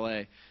streets of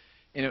L.A.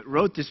 And it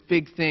wrote this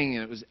big thing,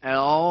 and it was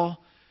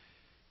L,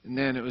 and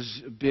then it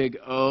was a big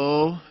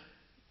O,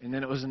 and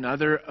then it was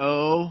another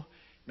O, and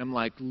I'm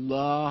like,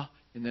 La,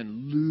 and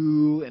then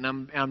Lu, and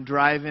I'm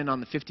driving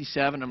on the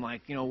 57. I'm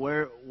like, you know,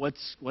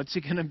 what's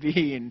it going to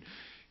be? And,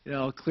 you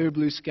know, clear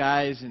blue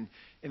skies, and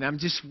I'm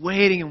just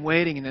waiting and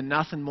waiting, and then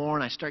nothing more,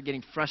 and I start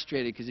getting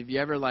frustrated, because if you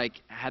ever, like,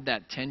 had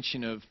that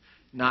tension of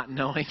not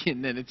knowing,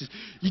 and then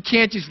you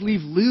can't just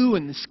leave Lou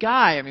in the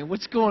sky. I mean,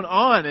 what's going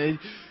on? And,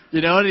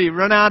 you know, did he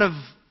run out of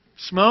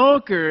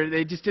smoke, or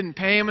they just didn't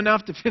pay him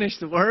enough to finish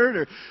the word?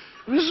 Or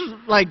this is,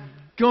 like,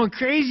 going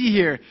crazy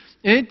here.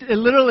 And it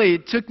literally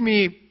took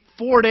me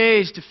 4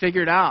 days to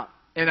figure it out.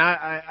 And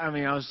I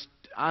mean,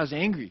 I was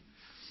angry.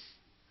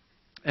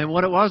 And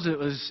what it was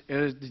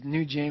the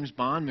new James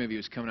Bond movie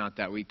was coming out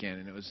that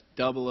weekend, and it was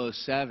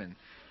 007.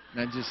 And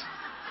I just,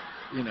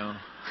 you know.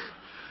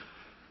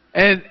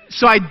 And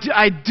so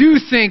I do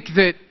think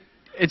that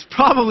it's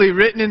probably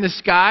written in the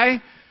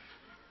sky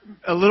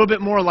a little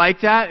bit more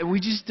like that, and we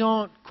just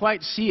don't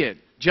quite see it.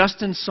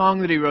 Justin's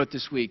song that he wrote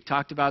this week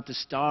talked about the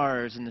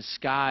stars and the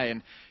sky,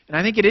 and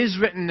I think it is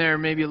written there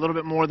maybe a little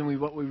bit more than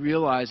what we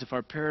realize if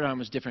our paradigm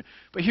was different.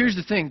 But here's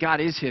the thing,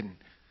 God is hidden.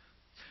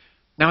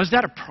 Now, is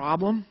that a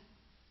problem?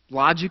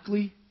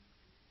 Logically,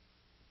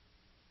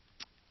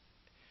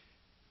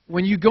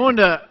 when you go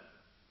into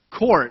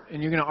court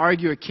and you're going to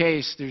argue a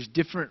case, there's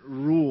different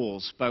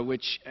rules by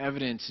which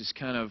evidence is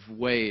kind of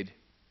weighed.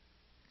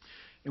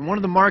 And one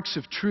of the marks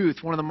of truth,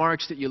 one of the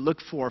marks that you look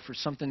for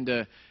something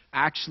to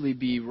actually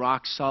be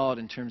rock solid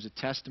in terms of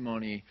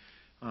testimony,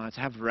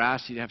 to have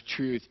veracity, to have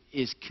truth,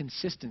 is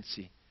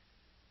consistency.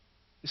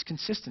 Is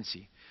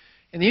consistency.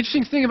 And the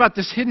interesting thing about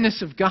this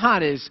hiddenness of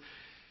God is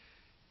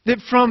that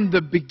from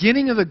the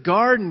beginning of the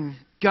garden,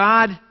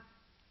 God,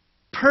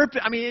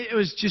 it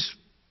was just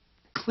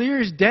clear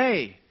as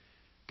day.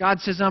 God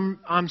says,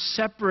 I'm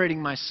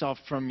separating myself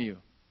from you.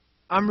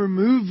 I'm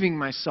removing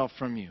myself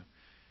from you.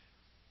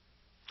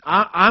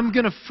 I'm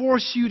going to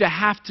force you to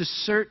have to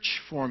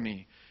search for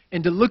me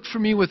and to look for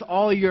me with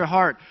all your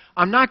heart.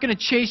 I'm not going to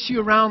chase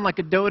you around like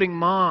a doting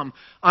mom.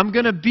 I'm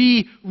going to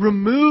be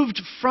removed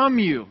from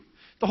you.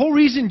 The whole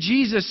reason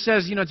Jesus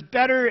says, it's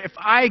better if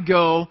I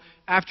go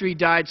after he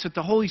died so that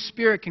the Holy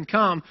Spirit can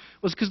come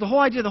was because the whole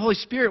idea of the Holy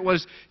Spirit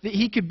was that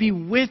he could be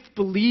with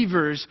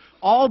believers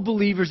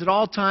at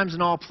all times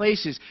and all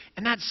places.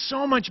 And that's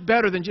so much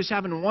better than just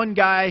having one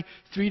guy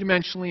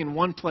three-dimensionally in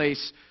one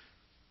place.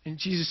 And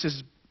Jesus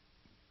says,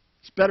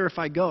 it's better if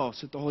I go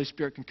so that the Holy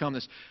Spirit can come.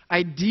 This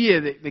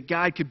idea that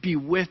God could be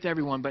with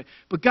everyone. But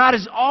God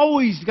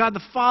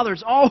the Father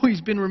has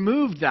always been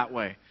removed that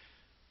way.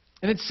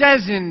 And it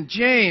says in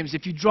James,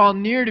 if you draw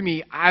near to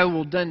me, I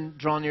will then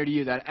draw near to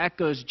you. That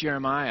echoes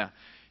Jeremiah.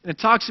 And it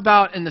talks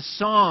about in the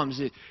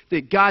Psalms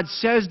that God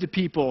says to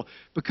people,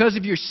 because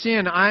of your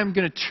sin, I'm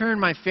going to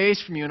turn my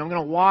face from you and I'm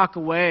going to walk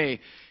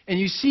away. And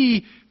you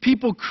see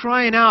people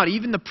crying out,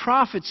 even the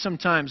prophets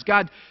sometimes.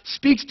 God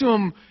speaks to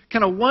them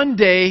kind of one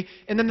day,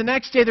 and then the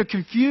next day they're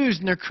confused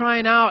and they're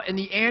crying out, and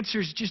the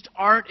answers just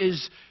aren't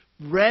as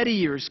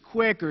ready or as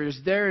quick or as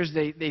there as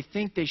they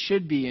think they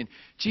should be. And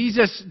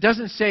Jesus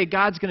doesn't say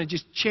God's going to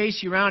just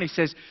chase you around. He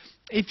says,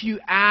 if you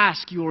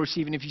ask, you will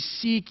receive, and if you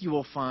seek, you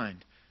will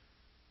find.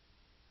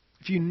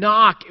 If you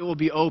knock, it will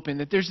be open.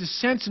 That there's a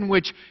sense in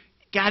which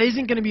God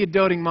isn't going to be a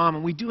doting mom,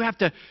 and we do have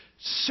to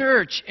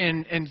search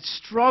and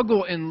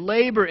struggle and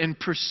labor and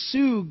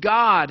pursue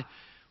God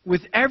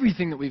with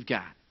everything that we've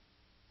got.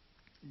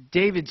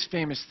 David's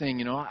famous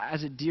thing,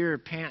 as a deer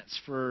pants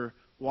for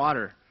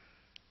water.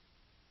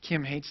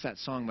 Kim hates that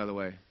song, by the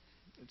way.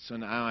 So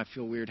now I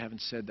feel weird having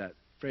said that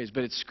phrase.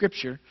 But it's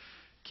Scripture.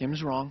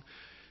 Kim's wrong.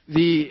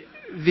 David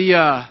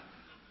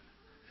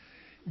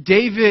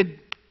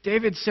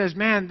says,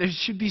 man, there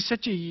should be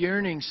such a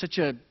yearning, such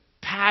a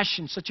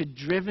passion, such a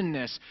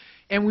drivenness.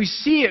 And we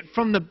see it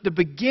from the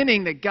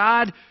beginning that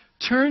God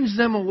turns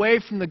them away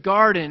from the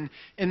garden,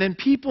 and then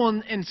people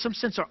in some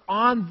sense are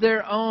on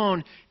their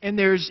own, and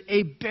there's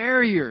a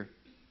barrier.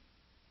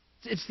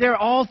 It's there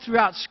all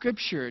throughout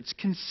Scripture. It's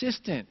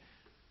consistent.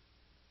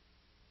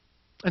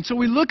 And so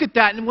we look at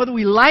that, and whether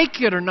we like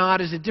it or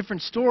not is a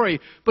different story,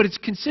 but it's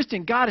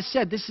consistent. God has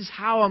said, this is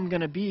how I'm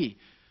going to be.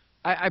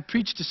 I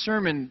preached a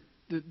sermon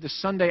the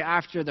Sunday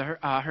after the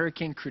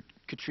Hurricane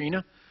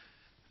Katrina.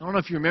 I don't know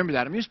if you remember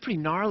that. It was pretty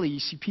gnarly. You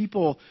see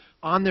people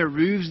on their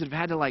roofs that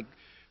have had to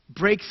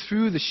break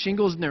through the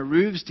shingles in their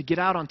roofs to get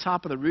out on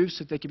top of the roof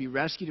so that they could be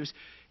rescued.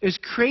 It was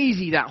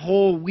crazy that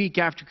whole week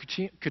after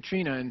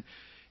Katrina. And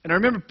I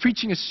remember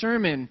preaching a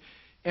sermon,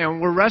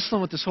 and we're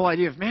wrestling with this whole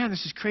idea of, man,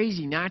 this is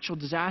crazy, natural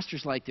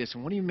disasters like this,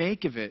 and what do you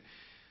make of it?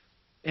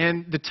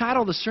 And the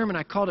title of the sermon,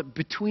 I called it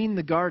Between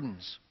the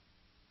Gardens.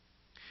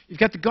 You've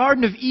got the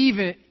Garden of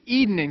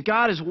Eden, and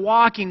God is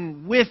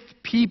walking with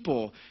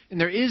people, and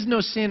there is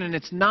no sin, and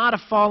it's not a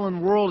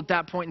fallen world at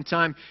that point in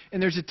time,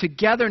 and there's a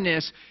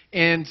togetherness,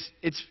 and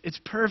it's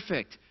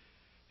perfect.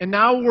 And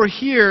now we're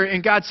here,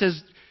 and God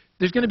says,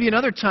 there's going to be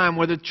another time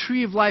where the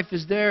tree of life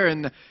is there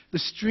and the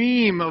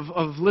stream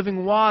of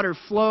living water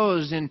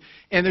flows, and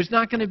there's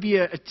not going to be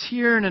a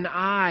tear in an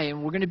eye,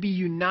 and we're going to be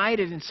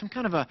united in some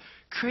kind of a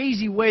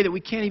crazy way that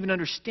we can't even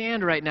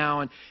understand right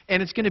now, and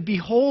it's going to be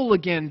whole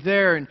again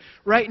there. And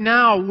right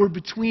now we're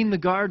between the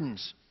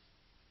gardens.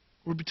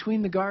 We're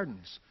between the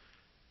gardens.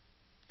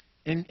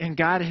 And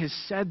God has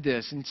said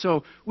this. And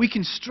so we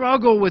can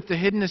struggle with the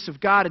hiddenness of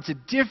God. It's a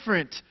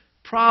different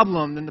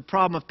problem than the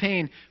problem of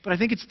pain, but I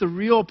think it's the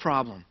real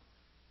problem.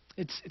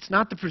 It's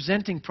not the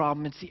presenting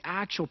problem, it's the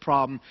actual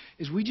problem,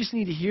 is we just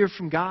need to hear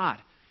from God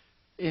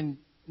and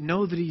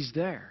know that He's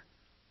there.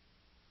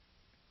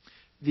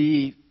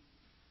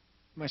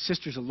 My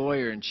sister's a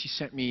lawyer, and she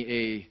sent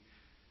me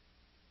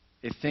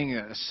a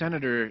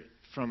senator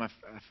from, I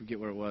forget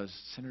where it was,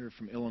 senator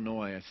from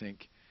Illinois, I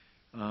think,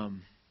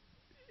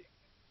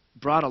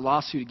 brought a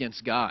lawsuit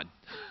against God.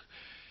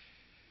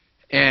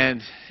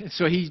 And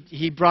so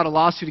he brought a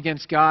lawsuit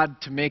against God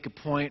to make a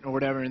point or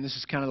whatever, and this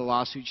is kind of the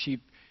lawsuit. She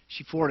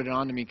forwarded it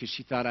on to me because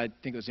she thought I'd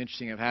think it was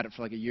interesting. I've had it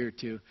for like a year or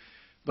two.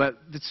 But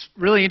it's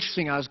really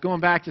interesting. I was going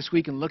back this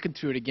week and looking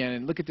through it again,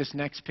 and look at this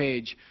next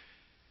page.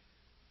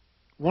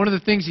 One of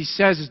the things he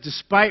says is,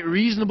 despite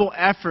reasonable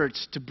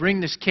efforts to bring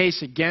this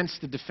case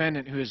against the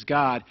defendant, who is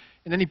God,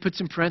 and then he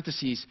puts in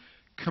parentheses,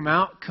 come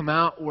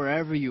out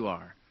wherever you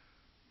are.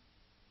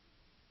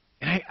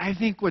 And I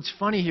think what's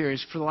funny here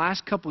is, for the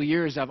last couple of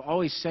years, I've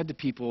always said to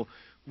people,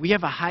 we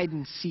have a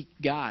hide-and-seek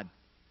God.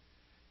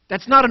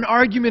 That's not an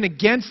argument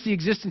against the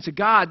existence of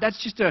God.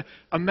 That's just a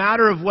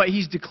matter of what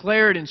He's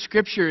declared in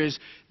Scripture, is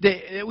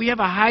that we have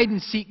a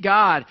hide-and-seek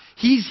God.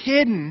 He's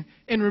hidden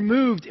and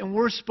removed, and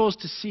we're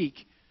supposed to seek.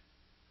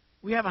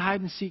 We have a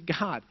hide-and-seek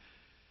God.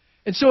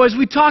 And so as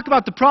we talk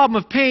about the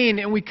problem of pain,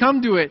 and we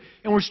come to it,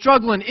 and we're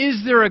struggling,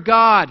 is there a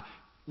God?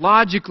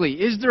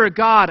 Logically, is there a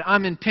God?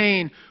 I'm in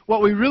pain.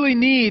 What we really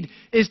need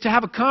is to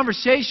have a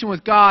conversation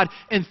with God,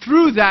 and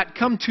through that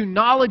come to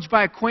knowledge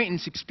by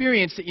acquaintance,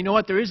 experience that, you know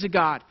what, there is a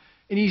God.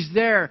 And He's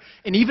there.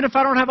 And even if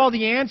I don't have all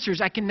the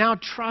answers, I can now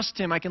trust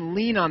Him. I can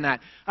lean on that.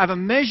 I have a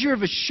measure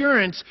of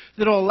assurance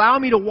that will allow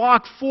me to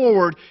walk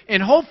forward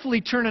and hopefully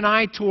turn an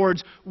eye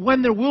towards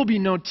when there will be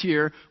no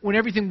tear, when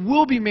everything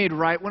will be made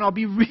right, when I'll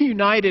be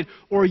reunited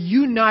or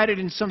united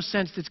in some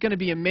sense that's going to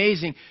be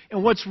amazing.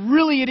 And what's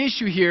really at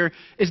issue here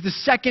is the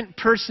second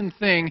person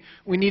thing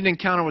we need to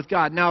encounter with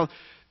God. Now,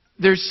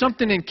 there's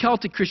something in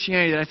Celtic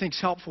Christianity that I think is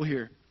helpful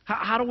here.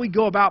 How do we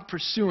go about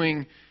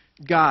pursuing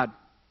God?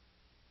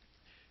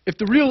 If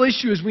the real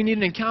issue is we need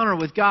an encounter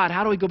with God,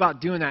 how do we go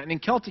about doing that? And in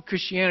Celtic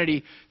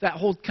Christianity, that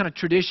whole kind of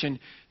tradition,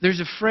 there's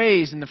a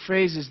phrase, and the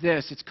phrase is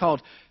this. It's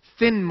called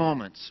thin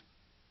moments.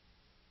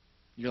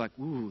 You're like,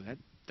 ooh, that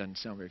doesn't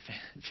sound very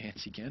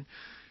fancy again.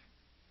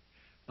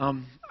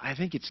 I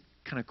think it's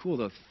kind of cool,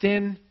 though.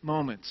 Thin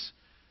moments.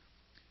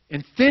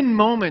 And thin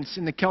moments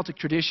in the Celtic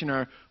tradition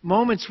are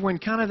moments when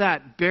kind of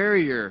that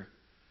barrier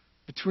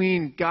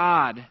between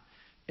God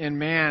and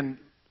man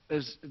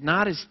is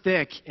not as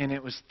thick, and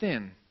it was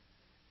thin.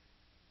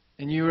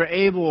 And you were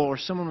able, or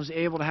someone was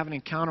able, to have an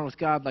encounter with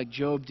God like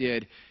Job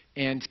did,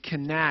 and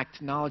connect,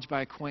 knowledge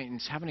by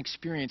acquaintance, have an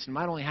experience. It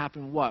might only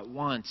happen,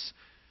 once,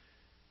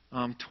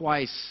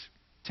 twice,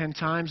 10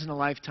 times in a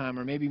lifetime,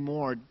 or maybe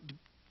more,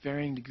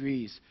 varying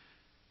degrees.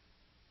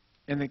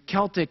 And the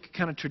Celtic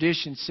kind of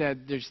tradition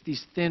said there's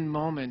these thin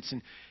moments.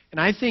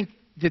 And I think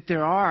that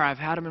there are. I've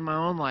had them in my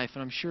own life,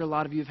 and I'm sure a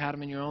lot of you have had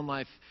them in your own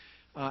life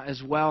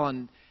as well.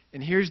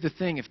 And here's the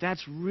thing, if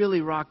that's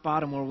really rock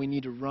bottom where we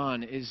need to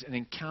run, is an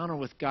encounter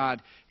with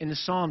God. In the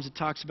Psalms it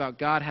talks about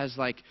God has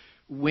like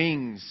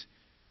wings,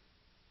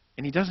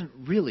 and He doesn't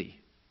really.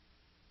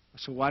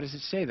 So why does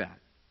it say that?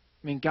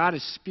 I mean, God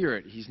is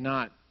spirit. He's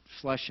not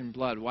flesh and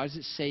blood. Why does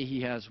it say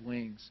He has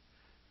wings?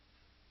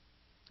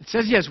 It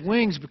says He has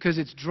wings because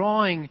it's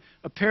drawing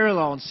a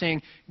parallel and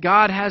saying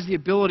God has the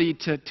ability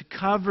to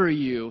cover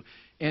you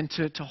and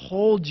to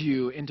hold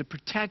you and to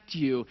protect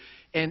you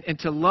and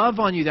to love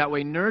on you that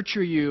way,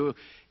 nurture you.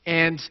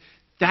 And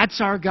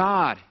that's our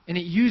God. And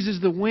it uses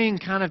the wing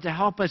kind of to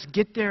help us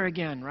get there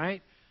again,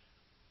 right?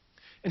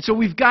 And so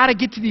we've got to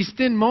get to these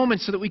thin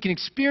moments so that we can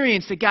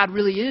experience that God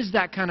really is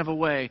that kind of a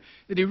way,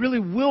 that He really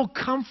will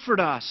comfort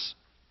us,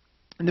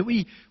 and that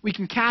we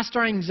can cast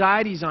our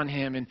anxieties on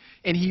Him,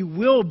 and He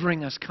will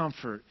bring us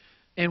comfort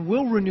and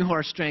will renew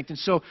our strength. And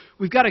so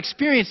we've got to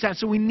experience that.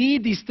 So we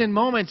need these thin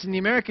moments, and the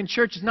American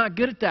church is not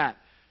good at that.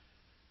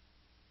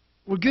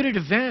 We're good at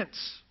events.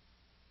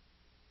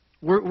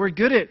 We're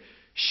good at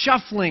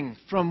shuffling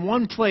from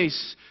one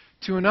place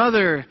to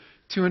another,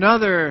 to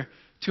another,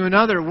 to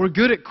another. We're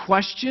good at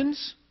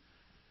questions.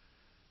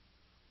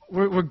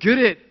 We're good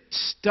at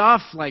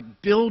stuff like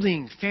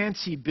building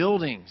fancy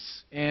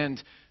buildings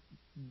and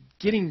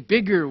getting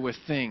bigger with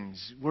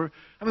things. We're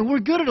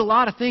good at a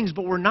lot of things,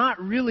 but we're not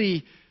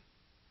really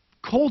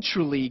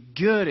culturally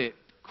good at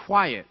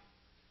quiet,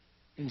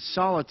 in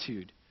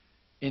solitude,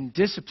 in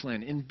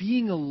discipline, in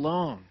being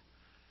alone.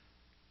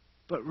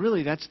 But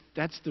really,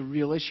 that's the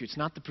real issue. It's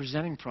not the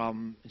presenting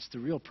problem, it's the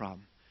real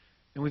problem.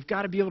 And we've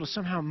got to be able to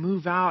somehow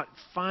move out,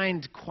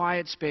 find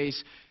quiet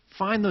space,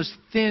 find those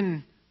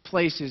thin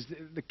places.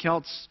 The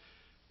Celts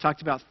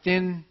talked about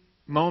thin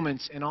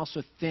moments and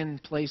also thin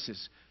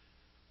places.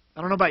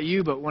 I don't know about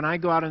you, but when I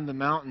go out into the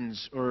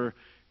mountains or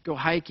go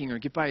hiking or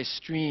get by a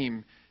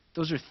stream,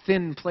 those are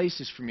thin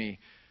places for me.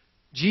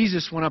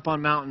 Jesus went up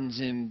on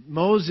mountains, and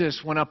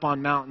Moses went up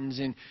on mountains,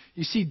 and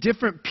you see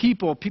different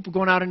people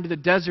going out into the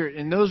desert,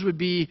 and those would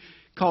be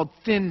called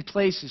thin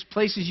places,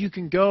 places you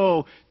can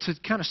go to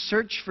kind of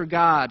search for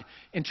God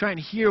and try and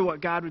hear what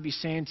God would be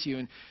saying to you.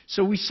 And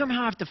so we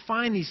somehow have to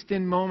find these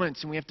thin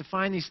moments, and we have to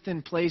find these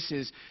thin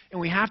places,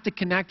 and we have to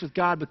connect with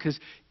God, because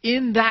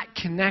in that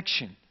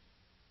connection,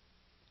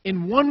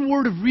 in one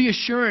word of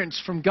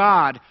reassurance from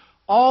God,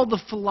 all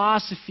the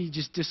philosophy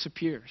just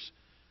disappears.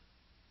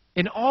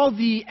 and all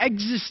the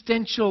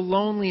existential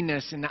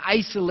loneliness and the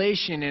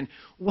isolation, and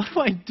what do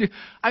I do?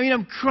 I mean,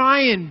 I'm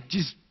crying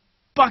just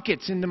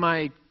buckets into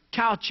my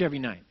couch every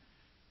night.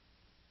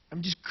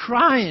 I'm just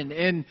crying,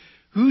 and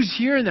who's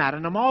hearing that?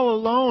 And I'm all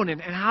alone,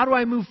 and how do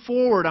I move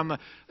forward? I'm a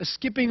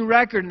skipping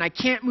record, and I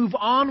can't move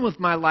on with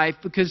my life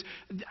because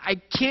I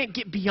can't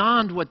get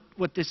beyond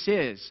what this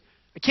is.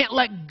 I can't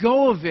let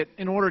go of it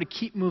in order to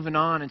keep moving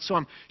on, and so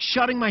I'm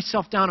shutting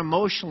myself down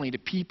emotionally to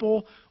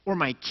people or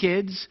my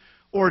kids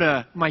or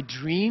to my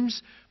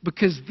dreams,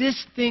 because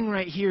this thing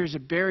right here is a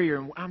barrier,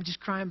 and I'm just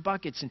crying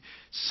buckets, and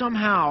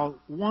somehow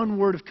one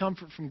word of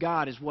comfort from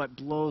God is what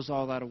blows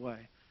all that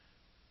away.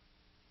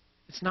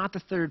 It's not the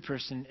third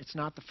person, it's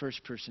not the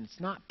first person, it's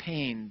not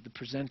pain, the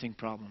presenting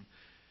problem.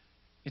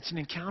 It's an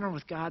encounter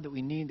with God that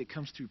we need that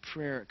comes through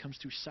prayer, it comes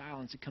through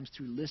silence, it comes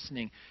through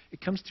listening, it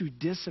comes through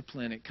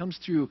discipline, it comes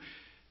through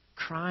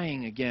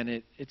crying again.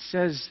 It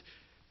says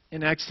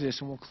in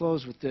Exodus, and we'll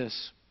close with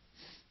this,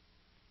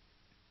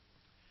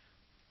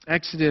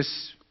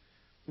 Exodus,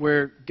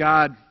 where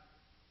God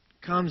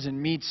comes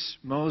and meets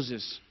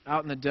Moses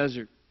out in the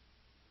desert.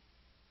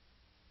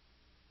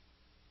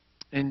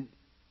 And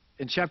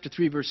in chapter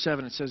 3, verse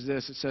 7, it says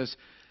this. It says,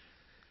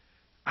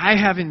 I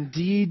have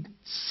indeed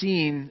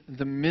seen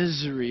the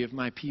misery of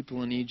my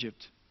people in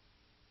Egypt,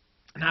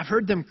 and I've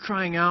heard them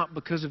crying out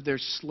because of their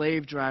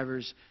slave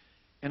drivers,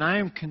 and I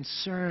am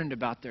concerned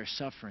about their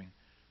suffering.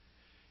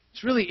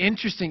 It's really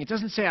interesting. It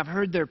doesn't say I've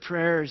heard their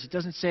prayers. It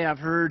doesn't say I've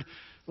heard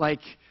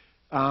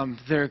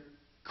their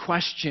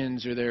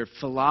questions or their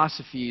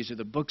philosophies or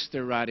the books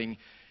they're writing.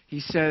 He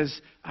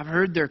says, I've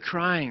heard their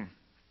crying,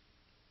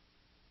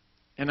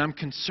 and I'm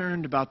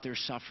concerned about their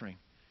suffering.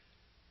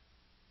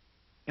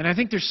 And I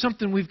think there's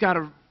something we've got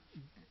to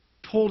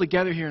pull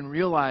together here and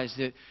realize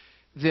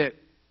that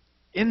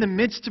in the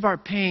midst of our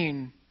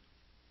pain,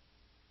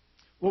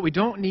 what we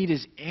don't need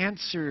is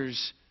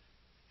answers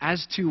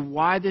as to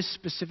why this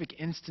specific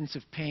instance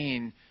of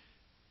pain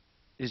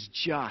is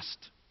just.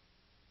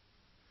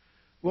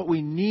 What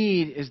we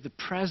need is the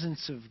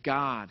presence of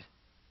God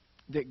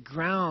that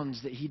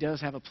grounds that He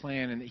does have a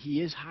plan and that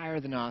He is higher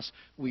than us,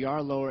 we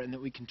are lower, and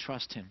that we can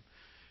trust Him.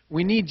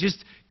 We need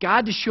just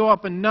God to show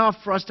up enough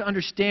for us to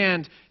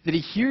understand that He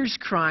hears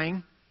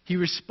crying, He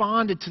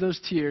responded to those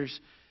tears,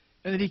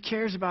 and that He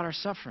cares about our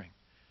suffering.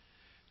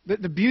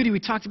 The beauty, we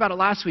talked about it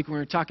last week when we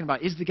were talking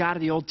about, is the God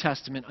of the Old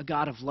Testament a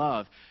God of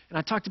love? And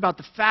I talked about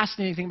the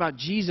fascinating thing about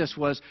Jesus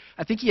was,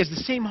 I think He has the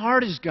same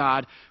heart as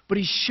God, but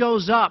He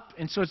shows up.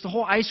 And so it's the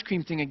whole ice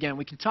cream thing again.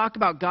 We can talk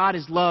about God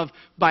as love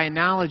by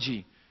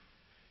analogy.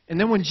 And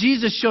then when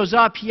Jesus shows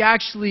up, He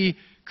actually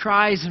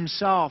cries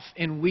Himself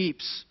and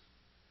weeps.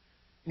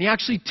 And He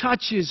actually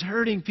touches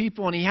hurting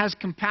people, and He has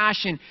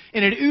compassion,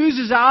 and it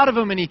oozes out of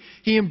Him, and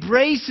He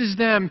embraces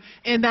them.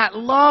 And that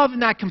love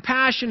and that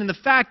compassion and the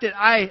fact that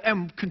I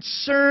am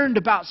concerned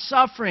about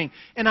suffering,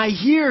 and I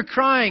hear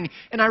crying,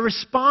 and I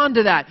respond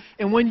to that.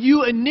 And when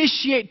you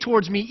initiate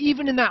towards me,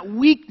 even in that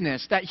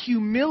weakness, that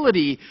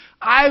humility,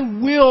 I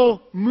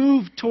will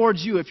move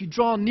towards you. If you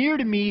draw near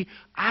to me,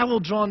 I will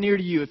draw near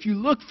to you. If you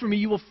look for me,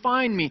 you will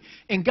find me.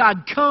 And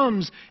God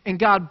comes, and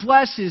God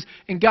blesses,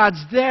 and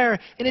God's there.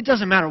 And it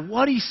doesn't matter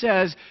what He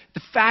says.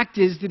 The fact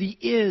is that He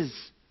is.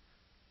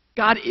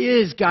 God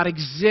is, God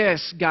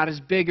exists, God is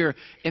bigger.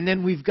 And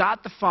then we've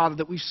got the Father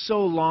that we've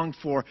so longed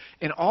for.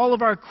 And all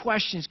of our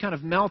questions kind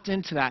of melt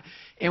into that.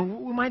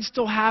 And we might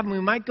still have them,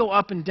 we might go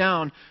up and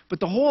down.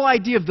 But the whole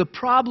idea of the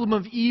problem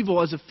of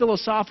evil as a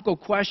philosophical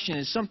question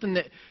is something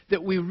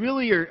that we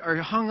really are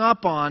hung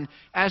up on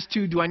as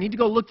to, do I need to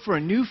go look for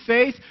a new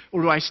faith,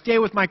 or do I stay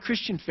with my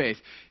Christian faith?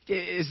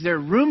 Is there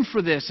room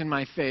for this in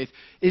my faith?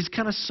 Is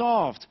kind of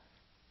solved.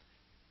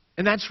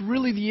 And that's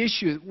really the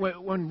issue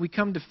when we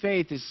come to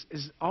faith,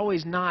 is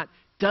always not,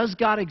 does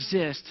God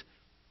exist?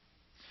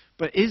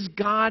 But is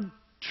God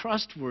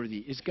trustworthy?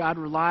 Is God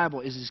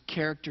reliable? Is His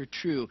character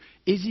true?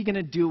 Is He going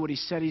to do what He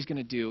said He's going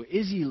to do?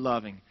 Is He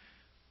loving?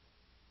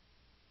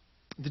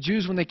 The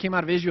Jews, when they came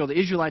out of Israel, the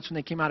Israelites, when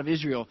they came out of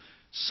Israel,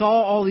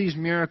 saw all these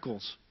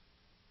miracles.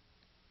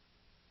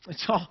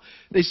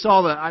 They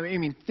saw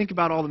think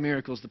about all the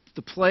miracles,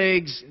 the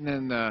plagues, and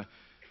then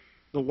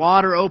the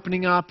water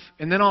opening up,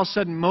 and then all of a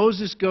sudden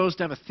Moses goes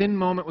to have a thin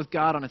moment with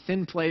God on a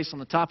thin place on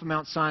the top of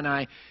Mount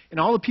Sinai, and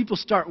all the people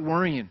start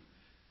worrying.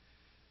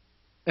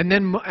 And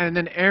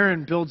then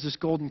Aaron builds this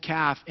golden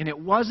calf, and it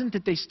wasn't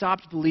that they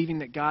stopped believing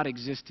that God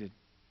existed.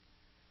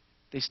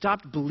 They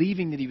stopped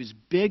believing that He was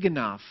big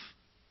enough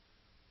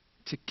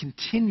to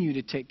continue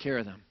to take care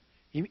of them.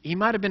 He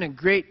might have been a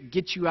great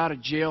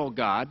get-you-out-of-jail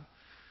God,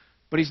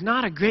 but He's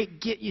not a great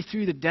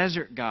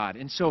get-you-through-the-desert God.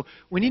 And so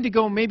we need to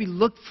go maybe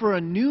look for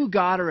a new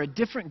God or a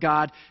different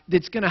God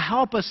that's going to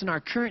help us in our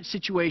current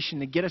situation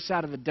to get us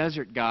out of the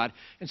desert, God.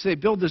 And so they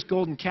build this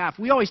golden calf.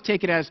 We always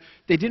take it as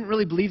they didn't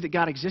really believe that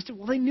God existed.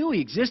 Well, they knew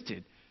He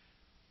existed.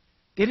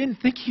 They didn't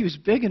think He was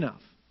big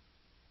enough.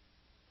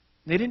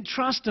 They didn't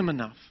trust Him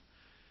enough.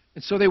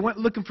 And so they went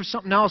looking for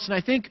something else. And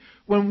I think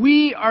when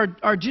we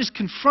are just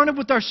confronted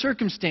with our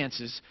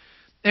circumstances,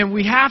 And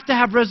we have to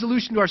have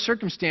resolution to our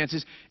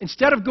circumstances.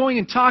 Instead of going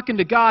and talking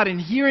to God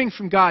and hearing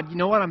from God, you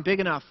know what, I'm big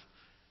enough.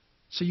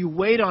 So you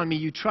wait on me,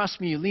 you trust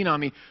me, you lean on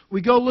me.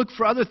 We go look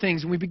for other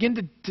things, and we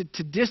begin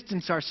to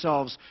distance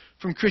ourselves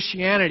from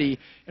Christianity.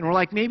 And we're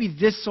like, maybe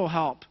this will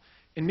help.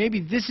 And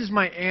maybe this is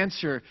my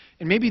answer.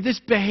 And maybe this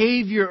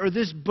behavior or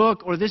this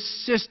book or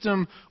this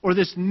system or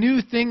this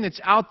new thing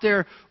that's out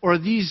there or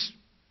these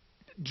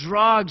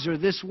drugs or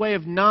this way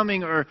of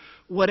numbing or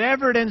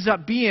whatever it ends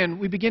up being,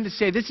 we begin to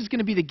say, this is going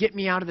to be the get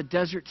me out of the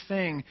desert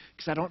thing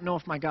because I don't know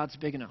if my God's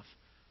big enough.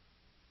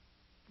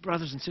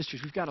 Brothers and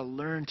sisters, we've got to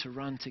learn to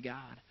run to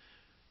God.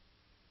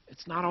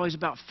 It's not always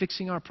about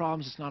fixing our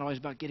problems. It's not always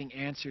about getting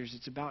answers.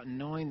 It's about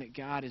knowing that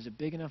God is a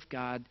big enough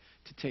God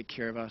to take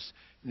care of us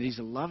and that He's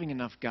a loving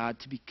enough God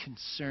to be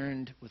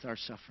concerned with our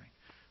suffering.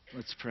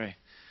 Let's pray.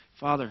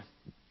 Father,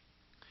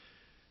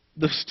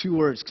 those two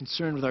words,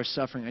 concerned with our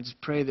suffering, I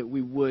just pray that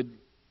we would,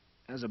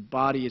 as a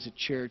body, as a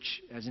church,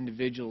 as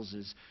individuals,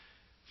 as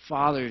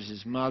fathers,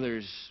 as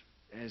mothers,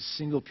 as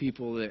single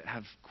people that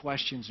have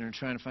questions and are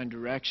trying to find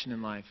direction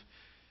in life,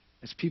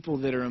 as people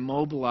that are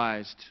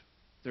immobilized,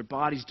 their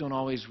bodies don't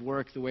always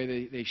work the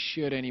way they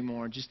should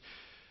anymore, just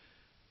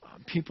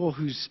people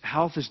whose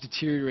health is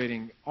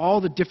deteriorating,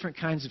 all the different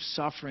kinds of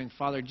suffering,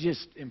 Father,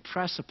 just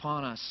impress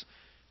upon us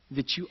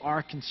that you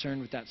are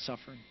concerned with that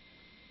suffering.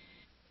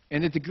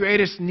 And that the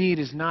greatest need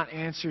is not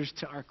answers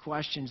to our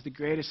questions. The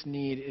greatest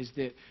need is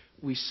that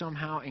we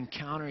somehow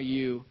encounter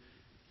you,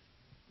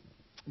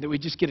 that we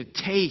just get a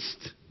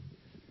taste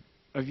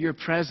of your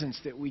presence,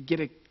 that we get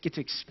to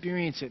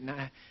experience it.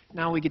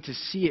 Now we get to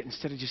see it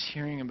instead of just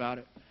hearing about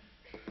it.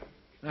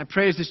 And I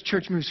pray as this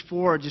church moves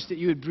forward, just that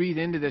you would breathe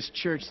into this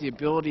church the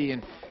ability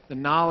and the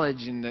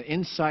knowledge and the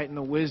insight and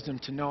the wisdom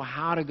to know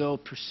how to go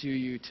pursue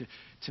you,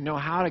 to know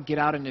how to get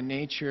out into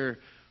nature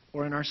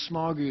or in our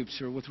small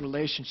groups or with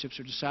relationships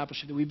or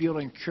discipleship, that we'd be able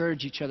to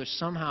encourage each other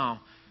somehow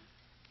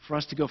for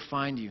us to go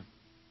find you.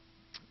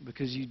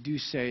 Because you do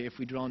say, if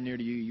we draw near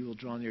to you, you will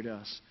draw near to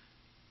us.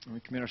 And we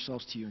commit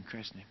ourselves to you in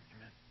Christ's name.